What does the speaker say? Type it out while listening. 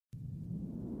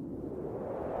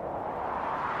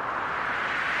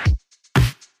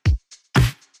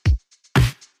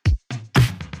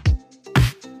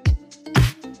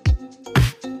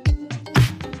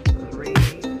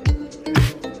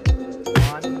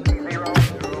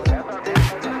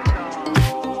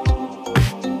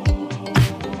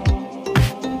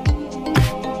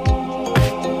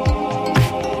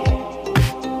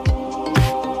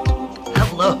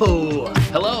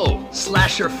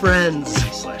Slasher friends,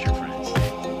 Slasher friends.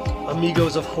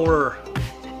 amigos of horror.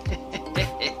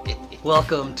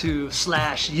 Welcome to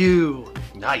Slash U.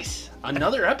 Nice.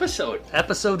 Another episode.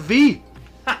 Episode V.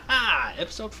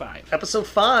 Episode 5. Episode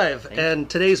 5. And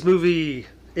today's movie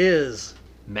is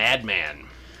Madman.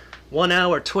 1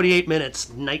 hour, 28 minutes,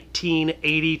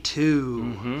 1982.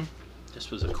 Mm-hmm.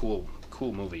 This was a cool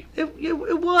movie. It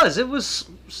was. It was,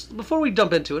 before we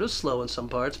jump into it, it was slow in some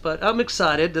parts, but I'm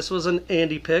excited. This was an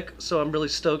Andy pick, so I'm really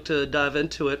stoked to dive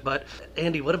into it. But,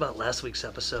 Andy, what about last week's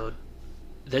episode?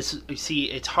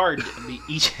 It's hard.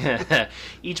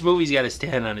 Each movie's got to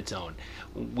stand on its own.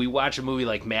 We watch a movie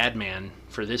like Madman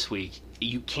for this week.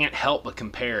 You can't help but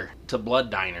compare to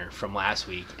Blood Diner from last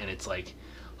week, and it's like,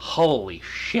 holy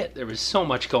shit, there was so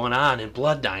much going on in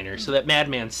Blood Diner, so that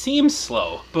Madman seems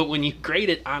slow, but when you grade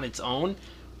it on its own,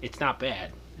 it's not bad.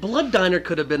 Blood Diner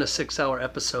could have been a 6-hour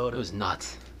episode. It was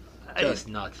nuts. Just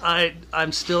nuts.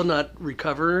 I'm still not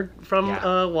recovered from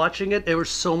watching it. There was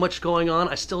so much going on.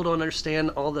 I still don't understand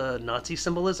all the Nazi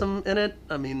symbolism in it.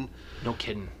 I mean... No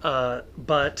kidding.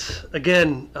 But,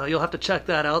 again, you'll have to check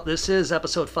that out. This is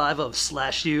episode 5 of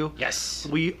Slash U. Yes.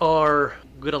 We are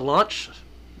going to launch.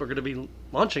 We're going to be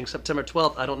launching September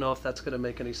 12th. I don't know if that's going to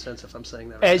make any sense if I'm saying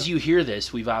that right As now. You hear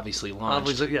this, we've obviously launched.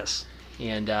 Obviously, yes.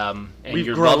 And We've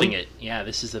you're grown. loving it. Yeah,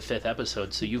 this is the 5th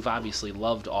episode, so you've obviously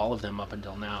loved all of them up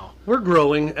until now. We're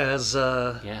growing as...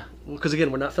 Yeah. Because,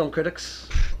 again, we're not film critics.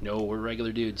 No, we're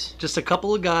regular dudes. Just a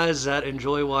couple of guys that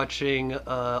enjoy watching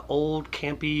old,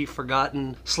 campy,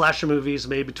 forgotten slasher movies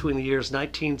made between the years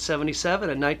 1977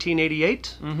 and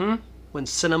 1988, when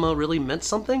cinema really meant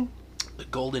something. The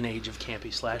golden age of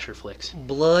campy slasher flicks.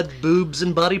 Blood, boobs,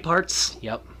 and body parts.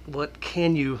 Yep. What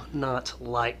can you not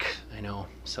like? I know.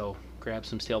 So grab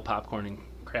some stale popcorn and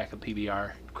crack a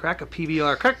PBR. Crack a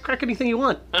PBR. Crack anything you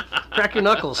want. Crack your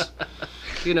knuckles.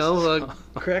 You know,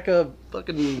 crack a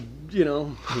fucking,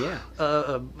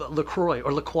 LaCroix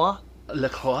or LaCroix.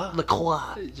 LaCroix?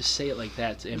 LaCroix. Just say it like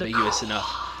that. It's ambiguous enough.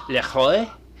 LaCroix?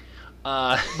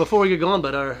 Before we get going,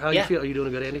 but how you feel? Are you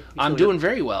doing good, Andy? I'm doing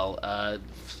very well.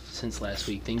 Since last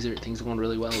week, things are going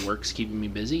really well. Work's keeping me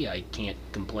busy. I can't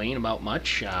complain about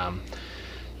much.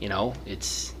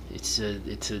 It's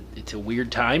a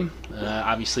weird time.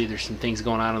 Obviously, there's some things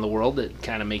going on in the world that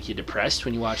kind of make you depressed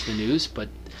when you watch the news. But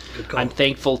I'm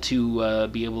thankful to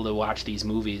be able to watch these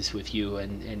movies with you,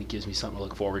 and it gives me something to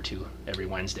look forward to every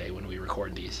Wednesday when we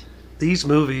record these. These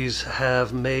movies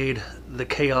have made the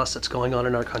chaos that's going on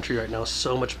in our country right now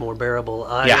so much more bearable.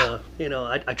 I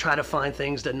try to find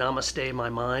things that namaste my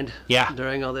mind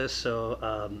during all this.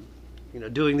 So,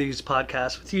 doing these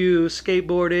podcasts with you,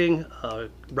 skateboarding,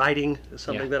 writing is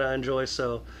something that I enjoy.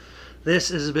 So this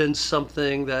has been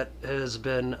something that has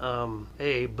been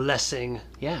a blessing.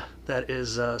 Yeah. That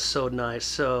is so nice.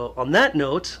 So on that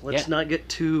note, let's not get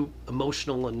too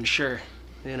emotional and... Sure.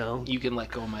 You can let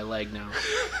go of my leg now.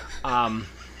 All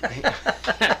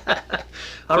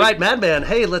right, Madman.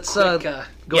 Hey, let's go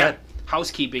ahead.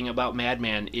 Housekeeping about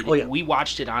Madman. We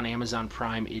watched it on Amazon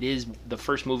Prime. It is the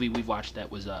first movie we've watched that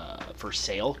was for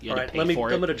sale. You had to pay for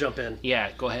it. I'm going to jump in.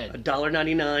 Yeah, go ahead.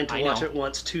 $1.99 to watch it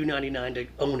once, $2.99 to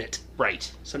own it.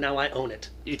 Right. So now I own it.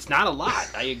 It's not a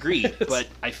lot, I agree, but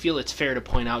I feel it's fair to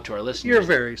point out to our listeners. You're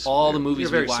very sweet. All the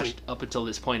movies we watched up until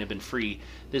this point have been free.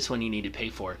 This one you need to pay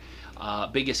for.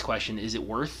 Biggest question, is it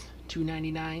worth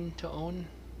 $2.99 to own?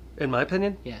 In my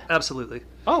opinion? Yeah. Absolutely.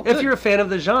 Oh, good. If you're a fan of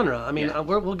the genre. I mean,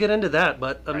 we'll get into that,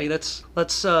 but I mean,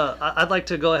 I'd like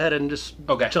to go ahead and just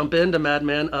jump into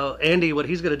Madman. Andy, what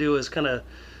he's going to do is kind of,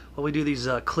 we do these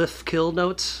cliff kill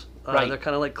notes. They're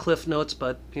kind of like cliff notes,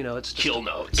 but, it's just... Kill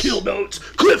notes. Kill notes.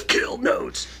 Cliff kill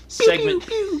notes. Segment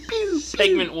pew, pew, pew,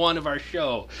 Segment 1 of our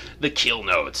show, the kill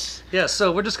notes. Yeah,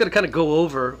 so we're just going to kind of go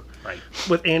over...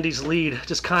 with Andy's lead,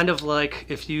 just kind of like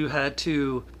if you had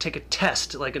to take a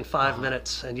test like in 5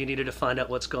 minutes and you needed to find out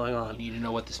what's going on. You need to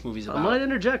know what this movie's about. I might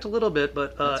interject a little bit,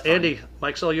 but Andy,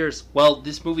 mic's all yours. Well,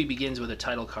 this movie begins with a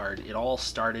title card. It all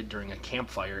started during a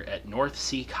campfire at North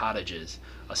Sea Cottages,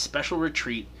 a special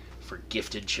retreat for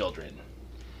gifted children.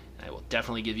 I will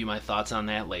definitely give you my thoughts on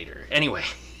that later. Anyway...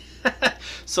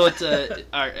 So it's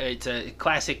a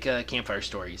classic campfire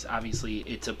stories. Obviously,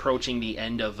 it's approaching the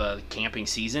end of camping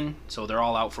season, so they're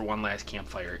all out for one last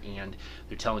campfire, and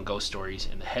they're telling ghost stories.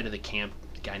 And the head of the camp,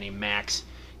 a guy named Max,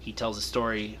 he tells a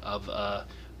story of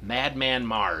Madman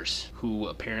Mars, who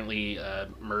apparently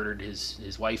murdered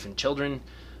his wife and children,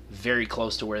 very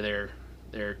close to where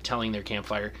they're telling their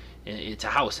campfire. It's a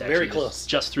house, actually. Very close.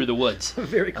 Just through the woods.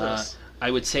 Very close. I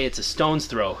would say it's a stone's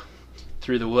throw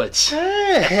through the woods.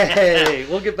 Hey,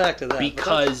 we'll get back to that.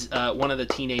 Because one of the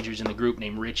teenagers in the group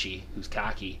named Richie, who's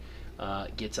cocky,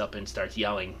 gets up and starts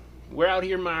yelling We're out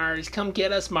here, Mars. Come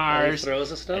get us, Mars. And he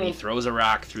throws a stone. And he throws a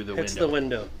rock through the window. Hits the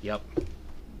window. Yep.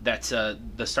 That's the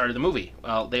start of the movie.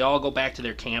 They all go back to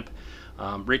their camp.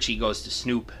 Richie goes to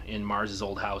snoop in Mars's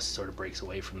old house, sort of breaks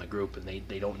away from the group, and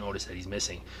they don't notice that he's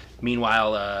missing.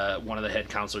 Meanwhile, one of the head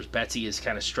counselors, Betsy, is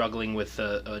kind of struggling with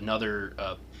another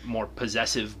more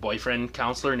possessive boyfriend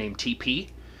counselor named TP,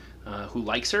 who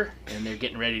likes her, and they're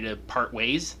getting ready to part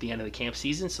ways at the end of the camp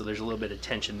season, so there's a little bit of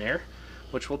tension there,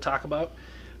 which we'll talk about.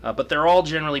 But they're all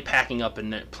generally packing up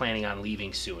and planning on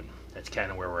leaving soon. That's kind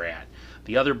of where we're at.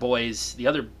 The other boys,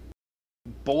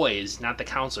 not the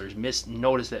counselors,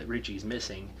 notice that Richie's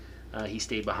missing. He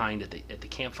stayed behind at the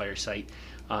campfire site,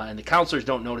 and the counselors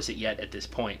don't notice it yet at this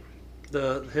point.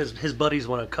 His buddies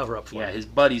want to cover up for him. Yeah, his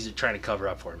buddies are trying to cover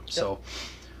up for him. Yep. So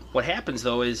what happens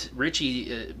though is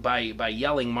Richie, by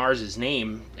yelling Mars's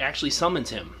name, actually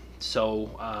summons him.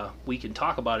 So we can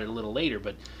talk about it a little later,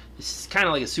 but it's kind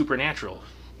of like a supernatural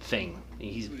thing.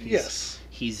 He's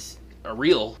a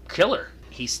real killer.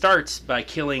 He starts by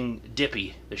killing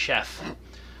Dippy, the chef,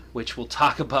 which we'll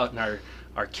talk about in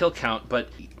our kill count, but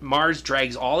Mars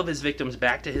drags all of his victims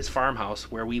back to his farmhouse,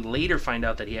 where we later find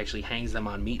out that he actually hangs them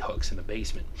on meat hooks in the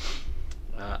basement.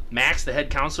 Max, the head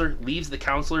counselor, leaves the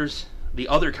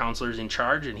other counselors in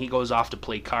charge, and he goes off to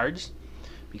play cards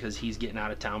because he's getting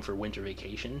out of town for winter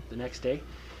vacation the next day.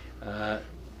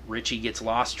 Richie gets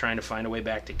lost trying to find a way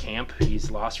back to camp.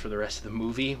 He's lost for the rest of the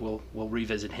movie. We'll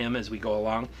revisit him as we go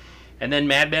along. And then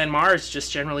Madman Mars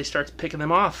just generally starts picking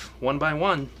them off one by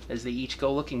one as they each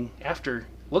go looking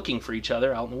for each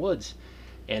other out in the woods.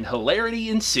 And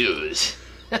hilarity ensues.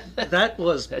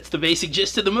 That's the basic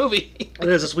gist of the movie. It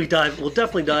is. We'll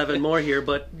definitely dive in more here,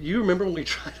 but you remember when we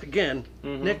tried again.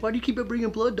 Mm-hmm. Nick, why do you keep bringing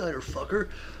blood diner, fucker?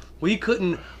 We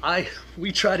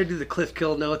tried to do the Cliff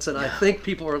Kill notes, and I think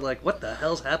people were like, what the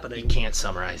hell's happening? You can't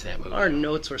summarize that movie. Our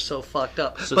notes were so fucked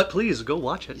up. But please, go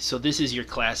watch it. So this is your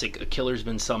classic, a killer's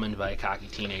been summoned by a cocky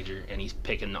teenager, and he's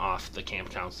picking off the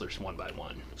camp counselors one by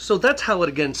one. So that's how it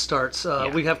again starts.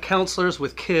 We have counselors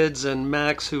with kids, and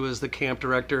Max, who is the camp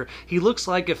director. He looks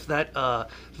like if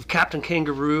Captain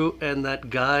Kangaroo and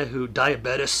that guy who,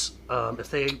 Diabetes,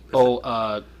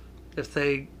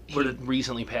 He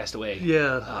recently passed away.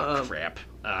 Yeah. Oh, crap.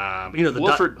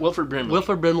 Wilford Brimley.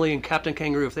 Wilford Brimley and Captain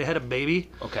Kangaroo, if they had a baby,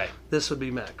 okay, this would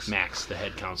be Max. Max, the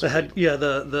head counselor.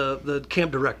 The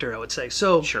camp director, I would say.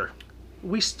 So sure.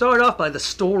 We start off by the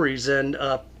stories, and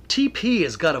TP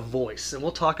has got a voice, and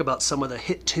we'll talk about some of the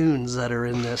hit tunes that are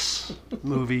in this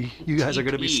movie. You guys are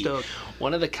going to be stoked.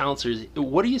 One of the counselors,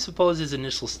 what do you suppose his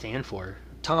initials stand for?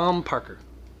 Tom Parker.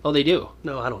 Oh, they do?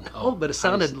 No, I don't know, but it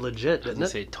sounded legit, didn't it? I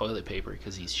was going to say toilet paper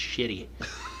because he's shitty.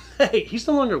 Hey, he's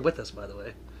no longer with us, by the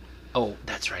way. Oh,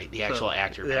 that's right. The actual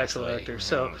actor. The actual actor.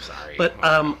 So, I'm sorry. But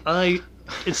I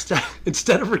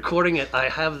instead of recording it, I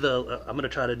have I'm going to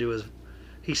try to do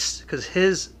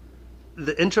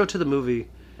the intro to the movie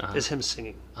is him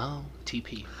singing. Oh,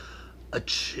 TP. A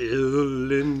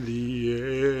chill in the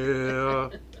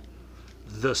air,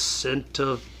 the scent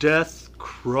of death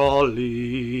crawling,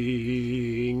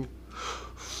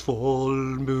 full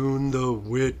moon the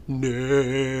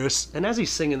witness. And as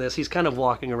he's singing this, he's kind of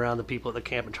walking around the people at the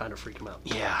camp and trying to freak them out.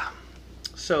 Yeah.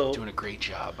 So doing a great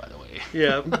job, by the way.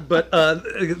 Yeah, but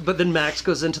then Max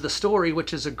goes into the story,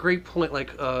 which is a great point.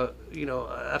 Like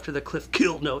after the Cliff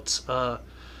Kill notes,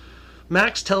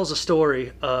 Max tells a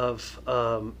story of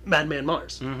Madman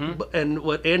Mars, and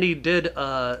what Andy did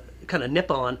kind of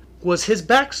nip on was his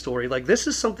backstory. Like, this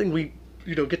is something we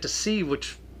get to see,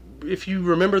 which, if you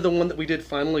remember the one that we did,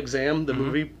 Final Exam, the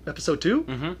movie, episode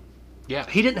 2, yeah,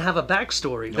 he didn't have a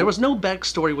backstory. Nope. There was no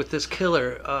backstory with this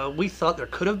killer. We thought there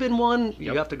could have been one. Yep.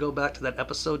 You have to go back to that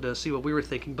episode to see what we were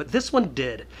thinking, but this one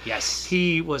did. Yes.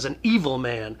 He was an evil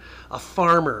man, a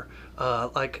farmer.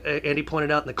 Like Andy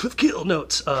pointed out in the Cliff Kill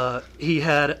notes, he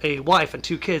had a wife and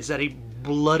 2 kids that he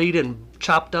bloodied and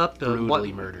chopped up.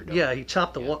 Brutally murdered. Yeah, he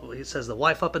chopped he says the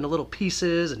wife up into little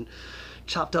pieces and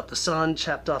chopped up the son,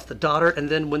 chopped off the daughter, and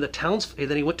then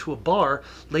then he went to a bar,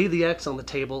 laid the axe on the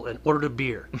table, and ordered a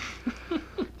beer.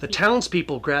 The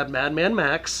townspeople grabbed Madman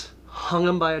Max, hung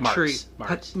him by a tree.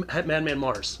 Madman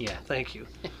Mars. Yeah. Thank you.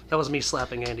 That was me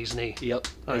slapping Andy's knee. Yep.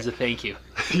 That was a thank you.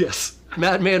 Yes.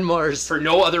 Madman Mars. For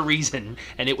no other reason,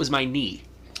 and it was my knee.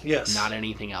 Yes. Not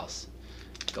anything else.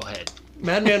 Go ahead.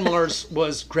 Madman Mars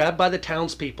was grabbed by the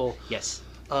townspeople. Yes.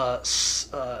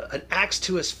 An axe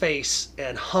to his face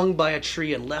and hung by a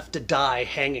tree and left to die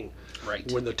hanging. Right.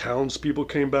 When the townspeople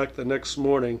came back the next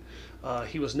morning,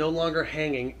 he was no longer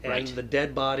hanging, and the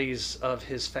dead bodies of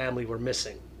his family were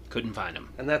missing. Couldn't find him.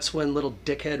 And that's when little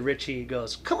dickhead Richie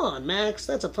goes, "Come on, Max,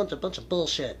 that's a bunch of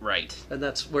bullshit." Right. And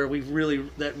that's where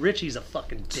that Richie's a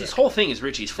fucking dick. This whole thing is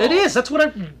Richie's fault. It is. That's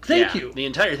what Thank you. The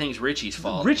entire thing is Richie's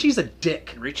fault. Richie's a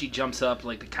dick. Richie jumps up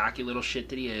like the cocky little shit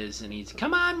that he is, and he's,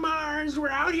 "Come on, Mars, we're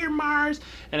out here, Mars."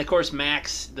 And of course,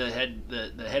 Max, the head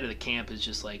of the camp, is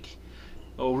just like,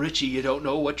 "Oh, Richie, you don't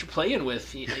know what you're playing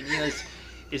with." And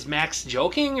is Max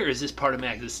joking, or is this part of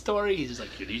Max's story? He's just like,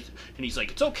 he's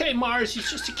like, "It's okay, Mars.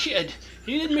 He's just a kid.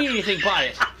 He didn't mean anything by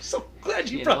it." I'm so glad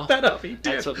you brought that up. He did.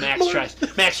 That's what Max tries.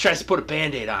 Max tries to put a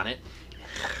Band-Aid on it.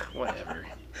 Whatever.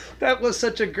 That was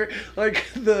such a great,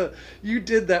 you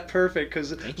did that perfect,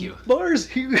 because thank you. Mars,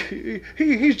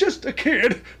 he's just a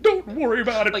kid. Don't worry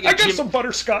about it. I got some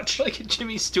butterscotch. Like a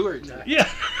Jimmy Stewart. Yeah.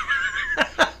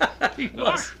 He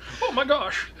was. Oh my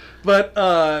gosh. But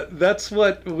that's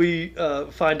what we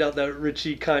find out, that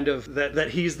Richie that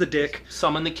he's the dick.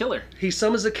 Summon the killer. He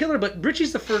summons the killer, but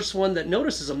Richie's the first one that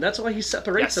notices him. That's why he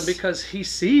separates them, because he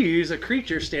sees a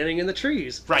creature standing in the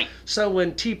trees. Right. So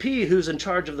when TP, who's in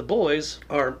charge of the boys,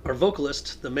 our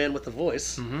vocalist, the man with the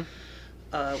voice,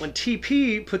 when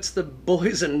TP puts the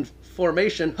boys in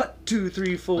formation, hut, 2,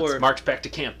 3, 4. Let's march back to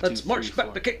camp. Let's march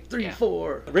back to camp, 3,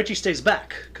 4. Richie stays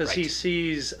back because he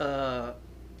sees a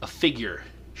figure.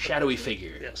 Shadowy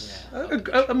figure. Yes. Yeah.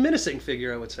 A menacing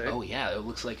figure, I would say. Oh, yeah. It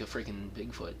looks like a freaking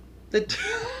Bigfoot.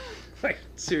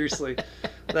 Seriously.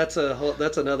 That's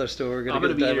another story. I'm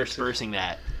going to be interspersing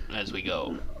that as we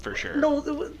go, for sure.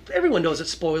 No, everyone knows it's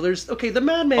spoilers. Okay, the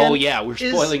Madman. Oh, yeah. We're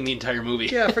spoiling the entire movie.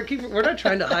 Yeah, we're not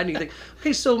trying to hide anything.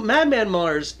 Okay, so Madman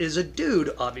Mars is a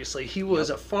dude, obviously. He was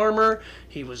a farmer.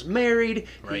 He was married.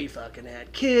 Right. He fucking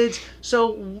had kids.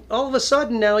 So all of a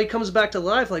sudden now he comes back to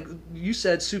life, like you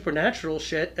said, supernatural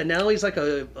shit, and now he's like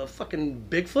a fucking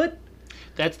Bigfoot?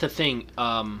 That's the thing.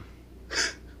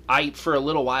 For a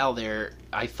little while there,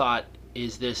 I thought,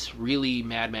 is this really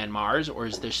Madman Mars, or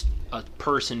is this a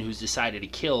person who's decided to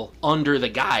kill under the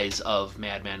guise of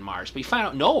Madman Mars? But you find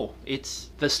out, no,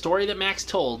 it's the story that Max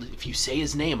told. If you say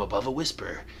his name above a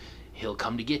whisper, he'll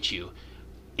come to get you,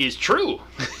 is true.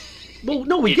 Well,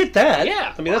 no, we get that.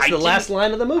 Yeah. I mean, that's the last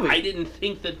line of the movie. I didn't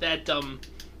think that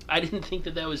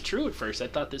was true at first. I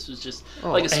thought this was just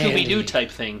like a Scooby-Doo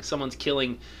type thing. Someone's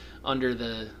killing under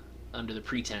the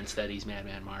pretense that he's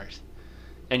Madman Mars.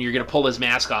 And you're going to pull his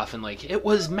mask off and it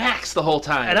was Max the whole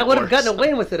time. And I would have gotten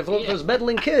away with it if it was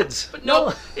meddling kids. But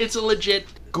no, it's a legit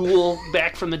ghoul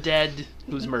back from the dead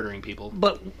who's murdering people.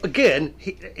 But again,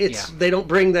 they don't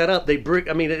bring that up.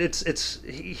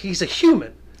 He's a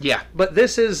human. Yeah. But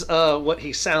this is what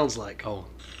he sounds like. Oh.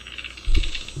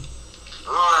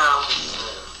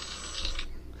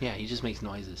 Yeah, he just makes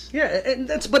noises. Yeah, and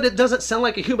but it doesn't sound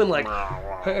like a human, like,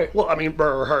 hey, well, I mean,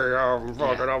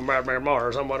 I'm Madman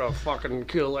Mars, I'm gonna fucking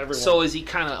kill everyone. So is he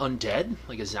kind of undead,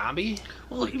 like a zombie?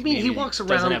 Well, I mean, he walks around.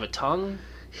 Doesn't have a tongue.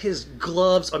 His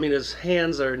gloves, I mean, his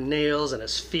hands are nails, and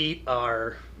his feet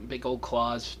are big old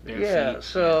claws, bare feet. Yeah,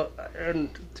 so and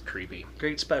it's creepy.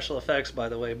 Great special effects, by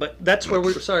the way. But that's where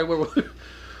we're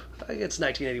it's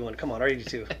 1981. Come on, or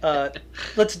 82.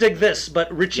 Let's dig this.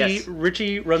 But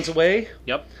Richie runs away.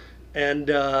 Yep. And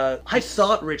I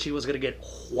thought Richie was going to get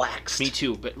waxed. Me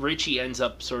too. But Richie ends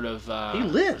up sort of... he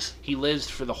lives. He lives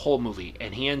for the whole movie.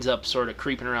 And he ends up sort of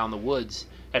creeping around the woods.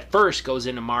 At first, goes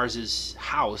into Mars's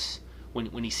house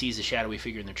when he sees the shadowy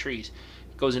figure in the trees.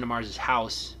 Goes into Mars's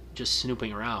house, just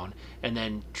snooping around, and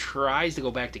then tries to go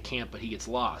back to camp, but he gets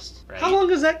lost. Right? How long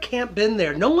has that camp been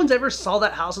there? No one's ever saw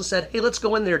that house and said, hey, let's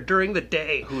go in there during the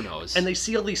day. Who knows? And they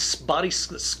see all these body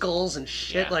skulls and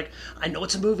shit. Yeah. Like, I know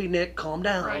it's a movie, Nick. Calm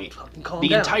down. Right. Calm down.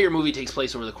 The entire movie takes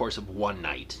place over the course of one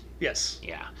night. Yes.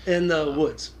 Yeah. In the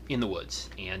woods. In the woods.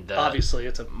 And obviously,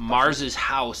 it's Mars's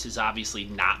house is obviously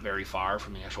not very far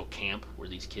from the actual camp where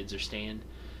these kids are staying.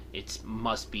 It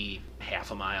must be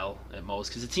half a mile at most,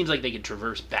 because it seems like they could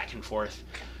traverse back and forth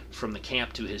from the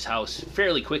camp to his house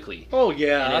fairly quickly. Oh,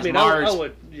 yeah. I mean, Mars, I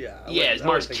would, yeah. As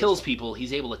Mars kills people,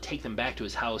 he's able to take them back to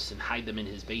his house and hide them in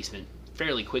his basement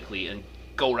fairly quickly and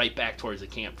go right back towards the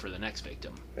camp for the next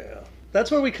victim. Yeah.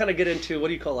 That's where we kind of get into, what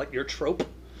do you call it, your trope?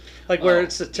 Like where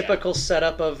it's a typical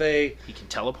setup of a... He can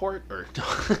teleport? Or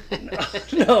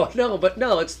No,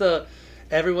 it's the...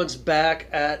 Everyone's back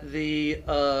at the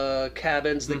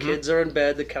cabins. The kids are in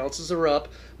bed. The councils are up.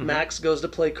 Max goes to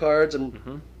play cards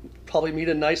and probably meet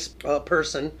a nice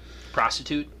person.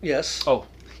 Prostitute? Yes. Oh,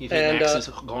 you think Max is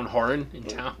going whoring in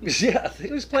town? Yeah,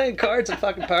 he's playing cards and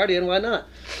fucking partying. Why not?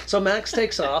 So Max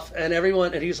takes off, and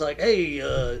he's like, hey,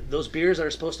 those beers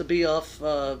are supposed to be off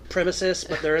premises,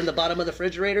 but they're in the bottom of the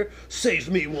refrigerator. Save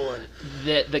me one.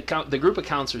 The group of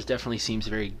counselors definitely seems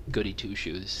very goody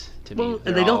two-shoes. to me.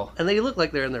 And they look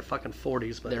like they're in their fucking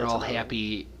 40s, but they're all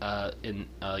happy.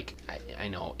 Like I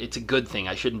know it's a good thing.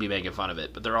 I shouldn't be making fun of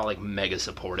it, but they're all like mega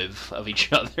supportive of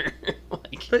each other.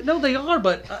 But no, they are.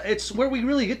 But it's where we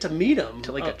really get to meet them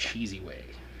to like a cheesy way.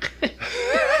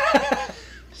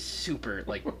 Super,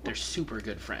 like they're super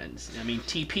good friends. I mean,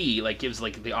 TP like gives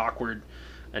like the awkward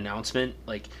announcement,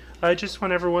 like I just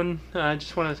want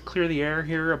to clear the air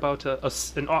here about a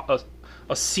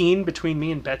scene between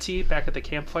me and Betsy back at the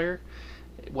campfire.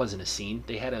 It wasn't a scene.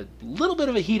 They had a little bit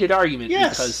of a heated argument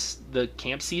because the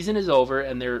camp season is over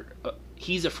and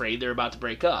he's afraid they're about to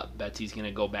break up. Betsy's going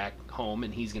to go back home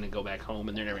and he's going to go back home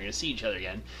and they're never going to see each other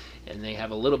again. And they have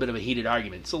a little bit of a heated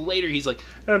argument. So later he's like,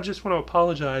 I just want to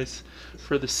apologize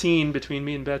for the scene between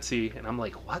me and Betsy. And I'm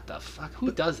like, what the fuck?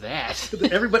 Who does that?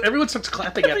 Everyone starts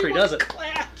clapping after he does it.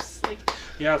 Claps. Like,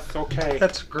 yes, okay.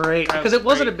 That's great. Because it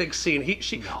wasn't a big scene.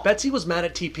 Betsy was mad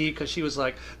at TP because she was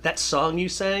like, that song you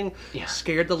sang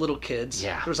scared the little kids.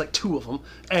 Yeah. There was like 2 of them.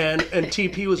 And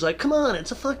TP was like, come on,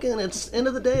 it's end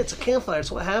of the day, it's a campfire, it's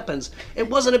what happens. It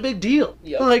wasn't a big deal.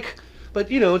 Yep. Like, but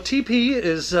TP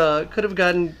is could have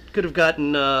gotten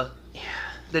that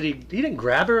he didn't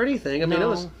grab her or anything. I mean,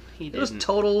 it was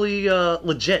totally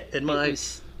legit in my.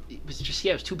 It was just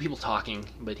it was 2 people talking,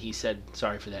 but he said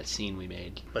sorry for that scene we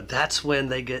made. But that's when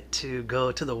they get to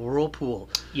go to the whirlpool.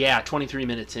 Yeah, 23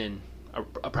 minutes in,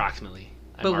 approximately.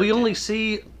 But we only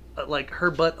see like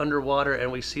her butt underwater, and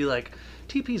we see like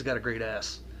TP's got a great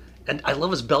ass. And I love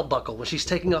his belt buckle. When she's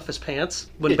taking off his pants,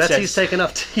 when Betsy's taking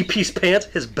off TP's pants,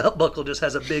 his belt buckle just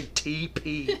has a big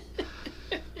TP.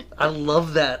 I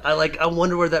love that. I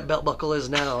wonder where that belt buckle is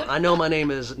now. I know my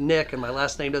name is Nick, and my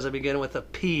last name doesn't begin with a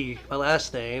P. My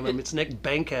last name, it's Nick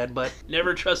Bankhead, but...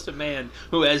 Never trust a man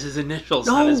who has his initials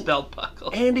on his belt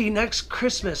buckle. Andy, next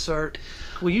Christmas,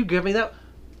 will you give me that?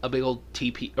 A big old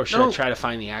TP, or should I try to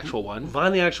find the actual one?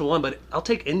 Find the actual one, but I'll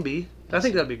take NB. I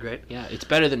think that'd be great. Yeah, it's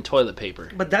better than toilet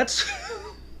paper. But that's...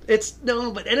 and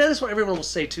that's what everyone will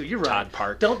say, too. You're right. Todd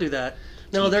Park. Don't do that.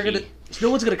 No, no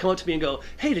one's going to come up to me and go,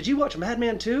 hey, did you watch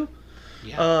Madman 2?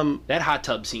 Yeah. That hot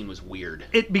tub scene was weird.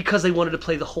 Because they wanted to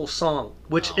play the whole song,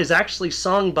 which is actually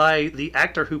sung by the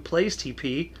actor who plays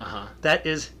TP. That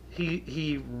is,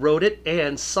 he wrote it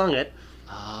and sung it.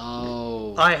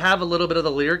 Oh. I have a little bit of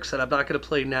the lyrics that I'm not going to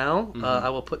play now. Mm-hmm. I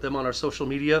will put them on our social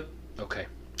media. Okay.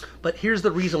 But here's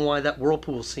the reason why that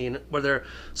whirlpool scene, where they're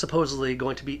supposedly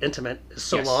going to be intimate, is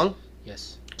so long.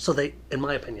 Yes. So they, in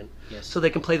my opinion, so they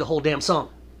can play the whole damn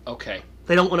song. Okay.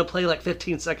 They don't want to play like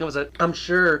 15 seconds. I'm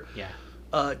sure. Yeah.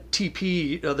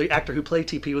 TP, the actor who played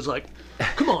TP, was like,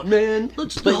 "Come on, man,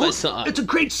 let's play my song. It's a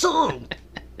great song.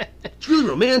 It's really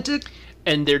romantic."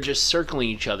 And they're just circling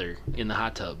each other in the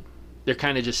hot tub. They're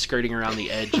kind of just skirting around the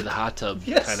edge of the hot tub,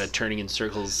 kind of turning in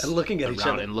circles and looking at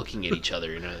each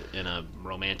other in a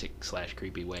romantic /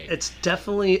 creepy way. It's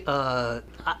definitely to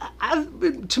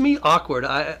me awkward.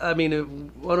 I mean,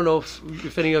 I don't know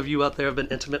if any of you out there have been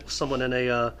intimate with someone in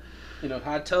a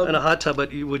hot tub. In a hot tub,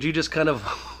 but would you just kind of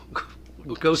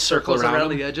go circles around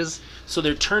the edges? So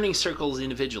they're turning circles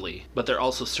individually, but they're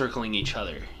also circling each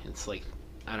other. It's like,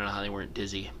 I don't know how they weren't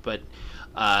dizzy, but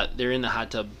they're in the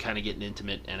hot tub kind of getting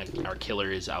intimate, and our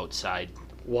killer is outside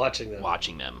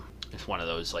watching them. It's one of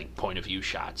those like point of view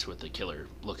shots with the killer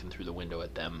looking through the window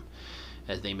at them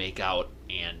as they make out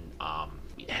and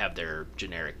have their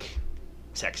generic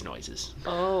sex noises.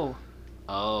 Oh.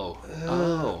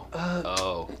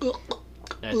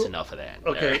 That's enough of that.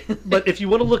 Okay, but if you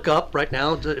want to look up right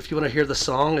now, if you want to hear the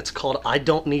song, it's called "I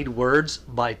Don't Need Words"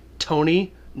 by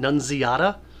Tony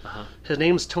Nunziata. His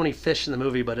name's Tony Fish in the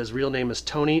movie, but his real name is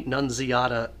Tony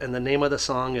Nunziata, and the name of the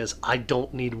song is "I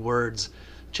Don't Need Words."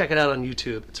 Check it out on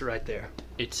YouTube. It's right there.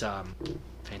 It's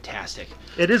fantastic.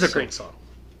 It is a great song.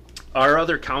 Our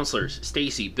other counselors,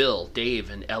 Stacy, Bill, Dave,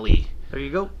 and Ellie. There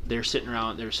you go. They're sitting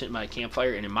by a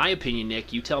campfire, and in my opinion,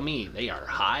 Nick, you tell me, they are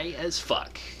high as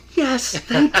fuck. Yes,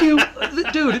 thank you.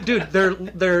 Dude,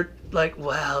 they're like,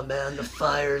 wow, man, the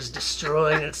fire's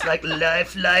destroying. It's like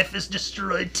life is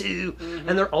destroyed too. Mm-hmm.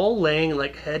 And they're all laying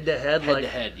like head to head. Head to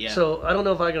head, yeah. So I don't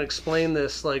know if I can explain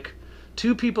this. Like,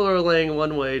 2 people are laying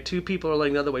one way, 2 people are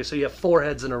laying the other way. So you have 4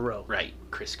 heads in a row. Right,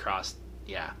 crisscrossed.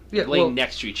 Yeah. Laying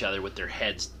next to each other with their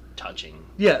heads touching.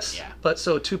 Yes. Yeah. But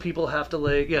so 2 people have to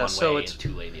lay. Yeah. One way and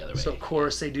 2 lay the other way. So of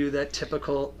course they do that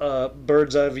typical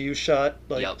bird's eye view shot,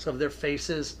 of their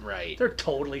faces. Right. They're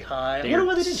totally high. I wonder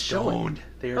why they didn't show them.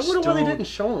 I wonder why they didn't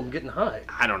show them getting high.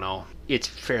 I don't know. It's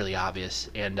fairly obvious.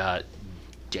 And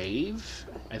Dave,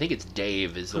 I think it's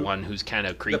Dave, is the one who's kind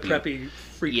of creepy. The preppy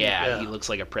freaky. Yeah, he looks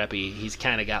like a preppy. He's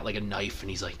kind of got like a knife, and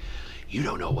he's like, "You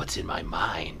don't know what's in my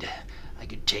mind. I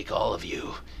could take all of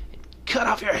you and cut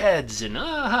off your heads, and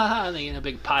and they get in a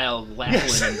big pile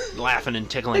laughing and laughing and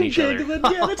tickling each other.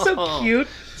 Yeah, that's so cute.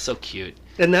 So cute.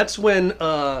 And that's when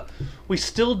we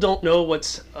still don't know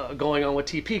what's going on with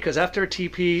TP, because after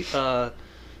TP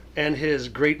and his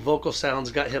great vocal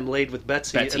sounds got him laid with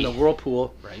Betsy in the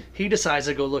whirlpool, right, he decides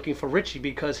to go looking for Richie,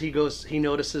 because he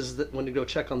notices that when they go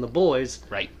check on the boys,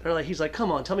 right, he's like,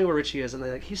 come on, tell me where Richie is, and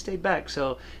they're like, he stayed back.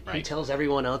 So he tells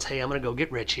everyone else, hey, I'm gonna go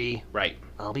get Richie, right,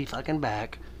 I'll be fucking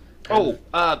back.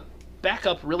 Back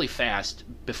up really fast.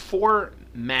 Before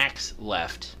Max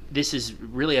left, this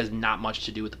really has not much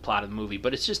to do with the plot of the movie,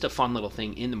 but it's just a fun little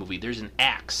thing in the movie. There's an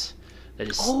axe that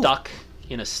is stuck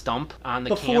in a stump on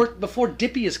the camp. Before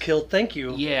Dippy is killed, thank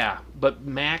you. Yeah, but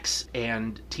Max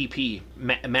and TP,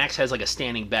 Max has like a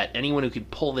standing bet. Anyone who can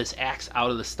pull this axe out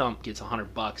of the stump gets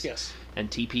 $100. Yes. And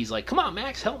TP's like, come on,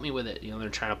 Max, help me with it. They're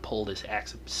trying to pull this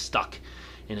axe stuck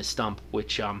in a stump,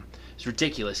 which is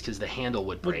ridiculous because the handle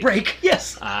would break.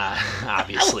 Yes.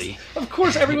 Obviously. Of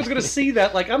course, everyone's going to see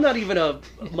that. Like, I'm not even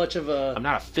much of a... I'm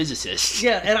not a physicist.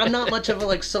 Yeah, and I'm not much of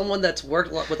a, someone that's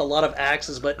worked with a lot of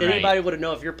axes, but anybody would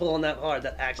know if you're pulling that hard,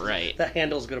 that axe, that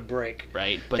handle's going to break.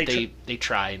 Right, but they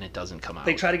try and it doesn't come out.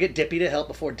 They try to get Dippy to help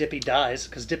before Dippy dies,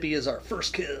 because Dippy is our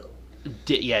first kill.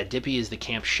 Dippy is the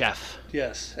camp chef.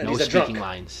 Yes, and no he's speaking drunk.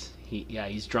 lines.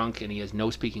 He's drunk and he has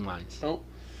no speaking lines. Oh.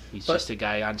 He's just a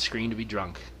guy on screen to be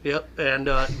drunk. Yep, and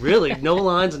really, no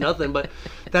lines, nothing. But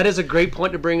that is a great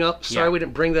point to bring up. Sorry we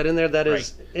didn't bring that in there. That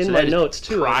is in my notes,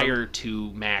 too. Prior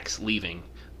to Max leaving,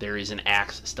 there is an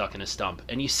axe stuck in a stump.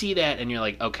 And you see that, and you're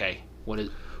like, okay, what is...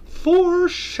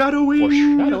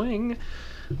 Foreshadowing.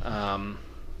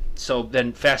 So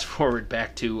then fast forward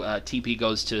back to TP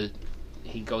goes to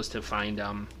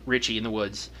find Richie in the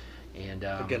woods. And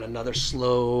again, another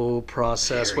slow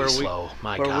process where we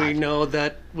know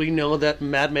that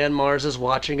Madman Mars is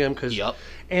watching him.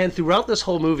 And throughout this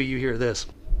whole movie, you hear this.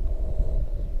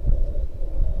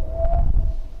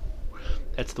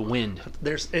 That's the wind.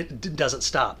 It doesn't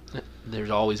stop.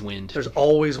 There's always wind. There's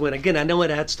always wind. Again, I know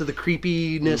it adds to the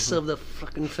creepiness of the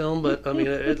fucking film, but I mean,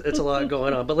 it's a lot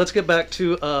going on. But let's get back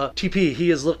to TP.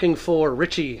 He is looking for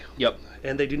Richie. Yep.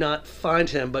 And they do not find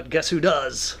him, but guess who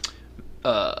does?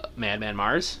 Madman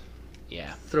Mars?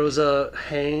 Yeah. Throws a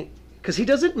hang... Because he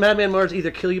doesn't, Madman Mars,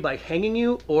 either kill you by hanging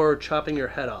you or chopping your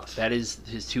head off. That is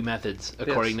his two methods,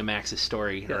 according to Max's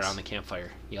story around the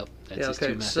campfire. Yep, that's his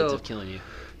two methods of killing you.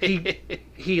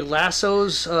 he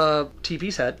lassos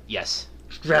TP's head. Yes.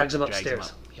 Drags him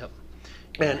upstairs. Yep.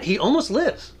 And he almost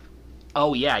lives.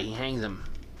 Oh, yeah, he hangs him.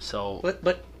 So.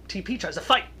 But TP tries to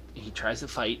fight. He tries to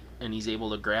fight, and he's able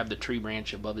to grab the tree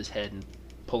branch above his head and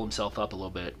pull himself up a little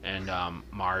bit, and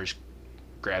Mars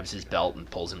grabs his belt and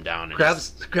pulls him down. And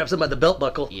grabs him by the belt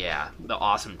buckle. Yeah, the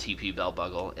awesome TP belt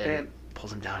buckle, and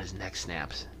pulls him down. His neck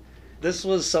snaps. This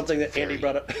was something that Andy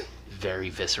brought up. Very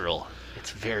visceral.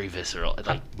 It's very visceral. It's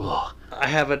like, ugh. I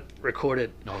have it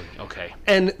recorded. Oh, okay.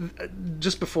 And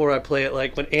just before I play it,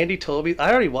 like when Andy told me,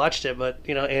 I already watched it, but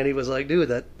Andy was like, "Dude,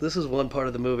 this is one part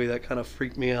of the movie that kind of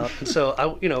freaked me out." And so I,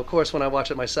 of course, when I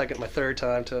watch it my third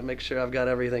time to make sure I've got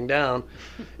everything down,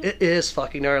 it is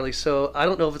fucking gnarly. So I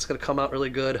don't know if it's going to come out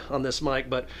really good on this mic,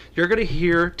 but you're going to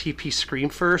hear TP scream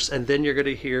first, and then you're going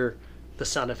to hear the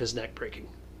sound of his neck breaking.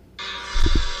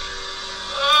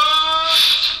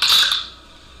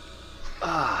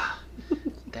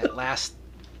 That last.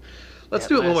 Let's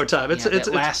do it one more time. It's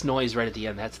last noise right at the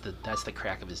end. That's the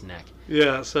crack of his neck.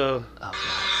 Yeah. So. Oh,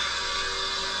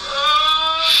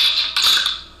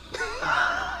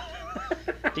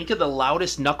 God. Think of the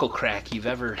loudest knuckle crack you've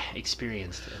ever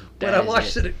experienced. When I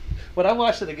watched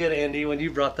it again, Andy, when you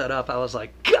brought that up, I was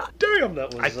like, God damn,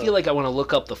 that was. I feel like I want to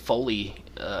look up the Foley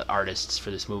artists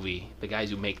for this movie, the guys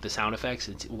who make the sound effects.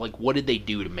 It's like, what did they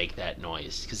do to make that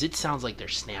noise? Because it sounds like they're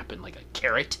snapping like a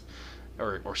carrot,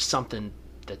 or something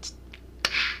that's,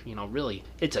 really,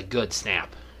 it's a good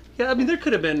snap. Yeah, I mean, there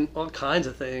could have been all kinds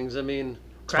of things. I mean,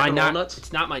 crack walnuts.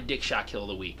 It's not my dick shot kill of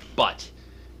the week, but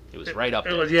it was right up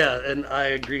there. It was, yeah, and I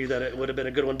agree that it would have been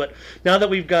a good one. But now that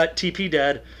we've got TP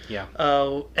dead,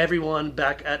 everyone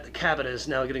back at the cabin is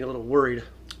now getting a little worried.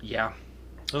 Yeah.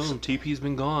 Oh, TP's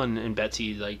been gone, and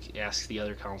Betsy asks the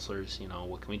other counselors,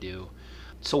 what can we do?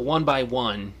 So one by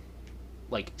one,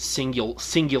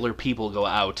 singular people go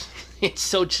out. It's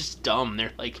so just dumb.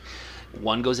 They're like,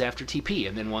 one goes after TP,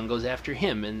 and then one goes after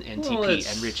him and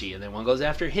TP and Richie, and then one goes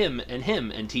after him and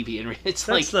TP and Richie.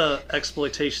 That's the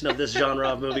exploitation of this genre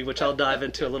of movie, which I'll dive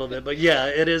into a little bit. But yeah,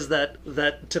 it is that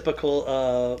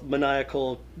typical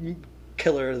maniacal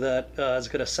killer that is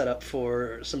going to set up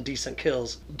for some decent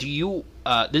kills. Do you?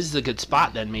 This is a good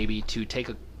spot then, maybe, to take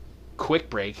a quick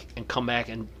break and come back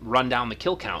and run down the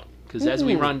kill count, Because as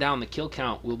we run down the kill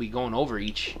count, we'll be going over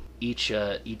each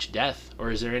death.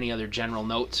 Or is there any other general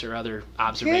notes or other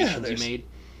observations you made?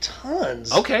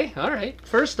 Tons. Okay, all right.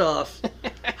 First off,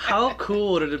 how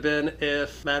cool would it have been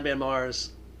if Madman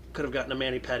Mars could have gotten a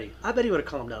mani-pedi? I bet he would have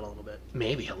calmed down a little bit.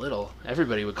 Maybe a little.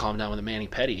 Everybody would calm down with a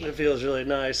mani-pedi. It feels really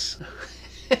nice.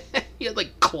 He had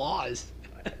like claws.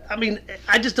 I mean,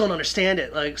 I just don't understand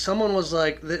it. Like, someone was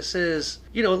like, this is,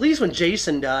 at least when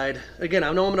Jason died, again,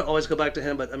 I know I'm going to always go back to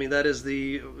him, but I mean,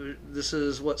 this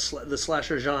is what the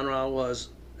slasher genre was.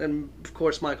 And of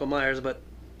course, Michael Myers, but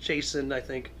Jason, I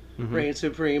think, reigned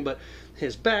supreme. But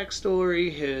his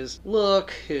backstory, his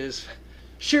look,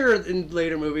 sure, in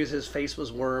later movies, his face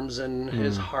was worms and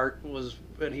his heart was,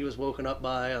 and he was woken up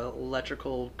by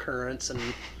electrical currents. And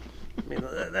I mean,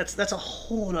 that's a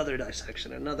whole other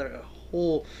dissection, a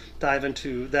whole dive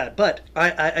into that. But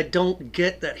I don't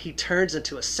get that he turns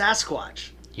into a Sasquatch.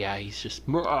 Yeah, he's just...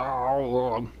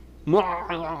 Yeah,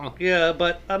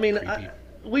 but I mean,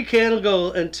 we can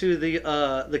go into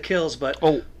the kills, but...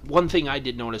 Oh, one thing I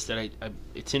did notice that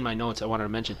it's in my notes I wanted to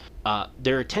mention.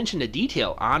 Their attention to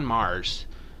detail on Mars,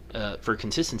 for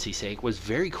consistency's sake, was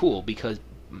very cool, because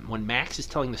when Max is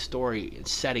telling the story and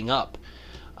setting up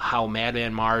how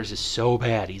Madman Mars is so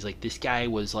bad, he's like, this guy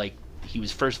was like, he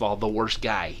was, first of all, the worst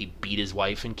guy. He beat his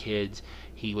wife and kids.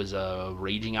 He was a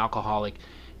raging alcoholic.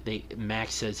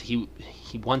 Max says he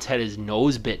once had his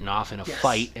nose bitten off in a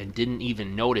fight and didn't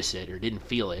even notice it or didn't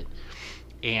feel it.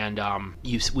 And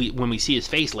when we see his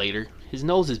face later, his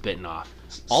nose is bitten off.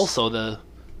 Also,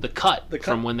 the cut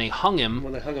from when they hung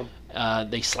him,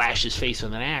 they slashed his face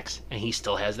with an axe, and he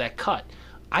still has that cut.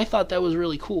 I thought that was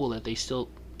really cool that they still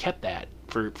kept that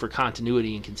for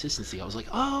continuity and consistency. I was like,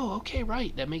 oh, okay,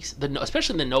 right. That makes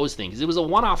especially the nose thing, because it was a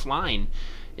one-off line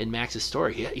in Max's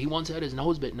story. He once had his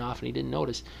nose bitten off and he didn't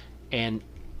notice, and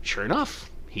sure enough,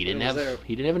 he didn't have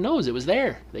a nose. It was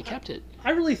there. They kept it. I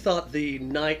really thought some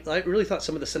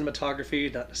of the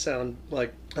cinematography, not to sound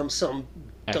like I'm some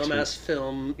dumbass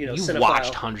film, You've cinephile.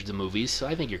 watched hundreds of movies, so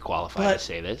I think you're qualified to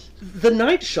say this. The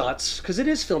night shots, because it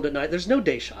is filmed at night, there's no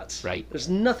day shots. Right. There's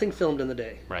nothing filmed in the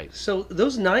day. Right. So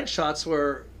those night shots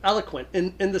were eloquent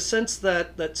in the sense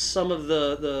that some of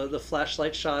the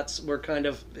flashlight shots were kind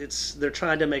of, they're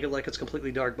trying to make it like it's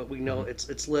completely dark, but we know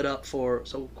it's lit up so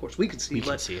of course we can see. We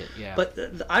can see it, yeah. But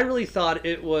I really thought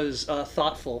it was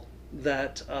thoughtful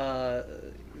that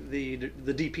the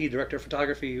DP, director of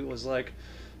photography, was like,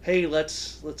 hey,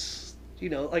 let's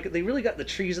like, they really got the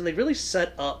trees and they really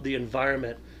set up the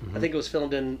environment. I think it was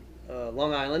filmed in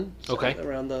Long Island,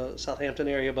 around the Southampton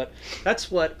area, but that's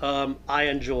what I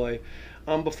enjoy.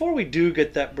 Before we do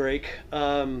get that break,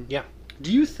 do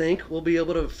you think we'll be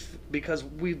able to, because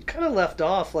we kind of left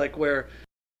off like where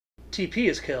TP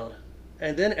is killed,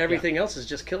 and then everything else is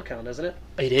just kill count, isn't it?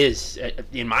 It is,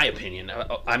 in my opinion.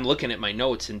 I'm looking at my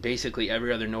notes, and basically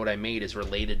every other note I made is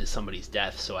related to somebody's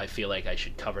death, so I feel like I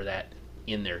should cover that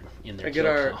in their get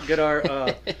our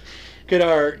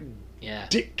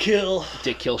dick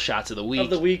kill shots of the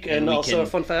week, and also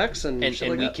fun facts and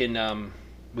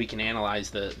we can analyze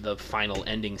the final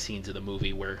ending scenes of the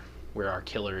movie where our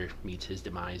killer meets his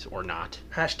demise or not.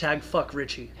 Hashtag fuck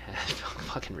Richie.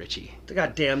 Fucking Richie.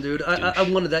 God damn, dude. I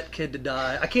wanted that kid to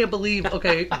die. I can't believe,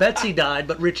 Betsy died,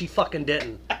 but Richie fucking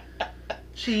didn't.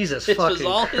 Jesus fucking Christ. It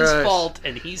was all his fault,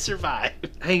 and he survived.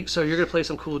 Hey, so you're going to play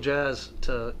some cool jazz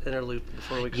to interlude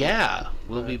before we come? Yeah,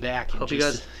 we'll be back in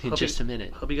just a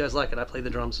minute. Hope you guys like it. I play the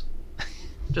drums.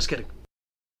 Just kidding.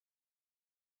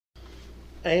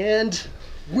 And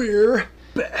we're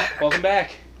back. Welcome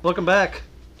back. Welcome back.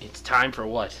 It's time for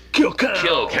what? Kill count.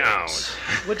 Kill count.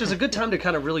 Which is a good time to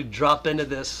kind of really drop into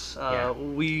this.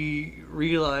 We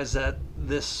realize that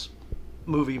this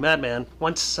movie, Madman,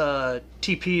 once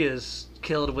TP is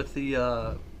killed with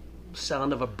the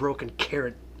sound of a broken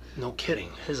carrot. No kidding.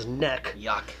 His neck.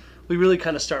 Yuck. We really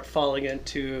kind of start falling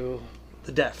into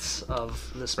the deaths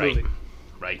of this movie.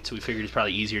 Right, so we figured it's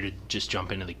probably easier to just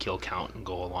jump into the kill count and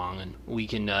go along, and we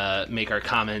can make our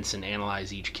comments and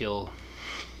analyze each kill.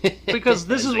 Because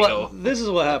this is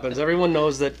what happens. Everyone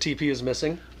knows that TP is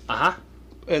missing. And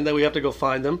then we have to go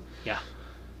find them. Yeah.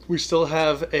 We still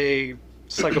have a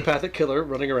psychopathic killer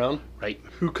running around. Right.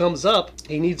 Who comes up?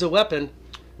 He needs a weapon.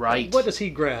 Right. What does he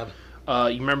grab?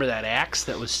 You remember that axe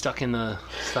that was stuck in the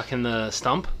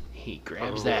stump? He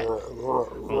grabs that.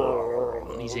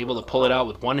 He's able to pull it out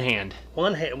with one hand.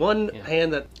 One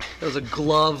hand that there was a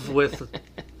glove with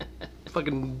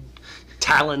fucking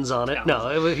talons on it.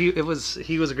 No, he was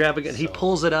grabbing it. And he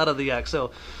pulls it out of the axe.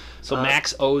 So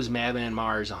Max owes Madman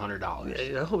Mars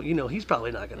 $100. Yeah, he's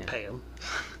probably not going to pay him.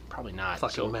 Probably not.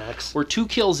 Fucking Max. We're 2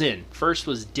 kills in. First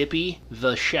was Dippy,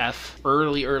 the chef,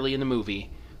 early in the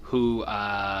movie, who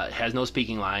has no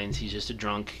speaking lines. He's just a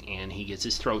drunk, and he gets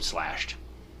his throat slashed.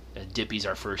 Dippy's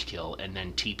our first kill, and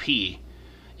then TP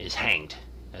is hanged,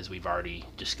 as we've already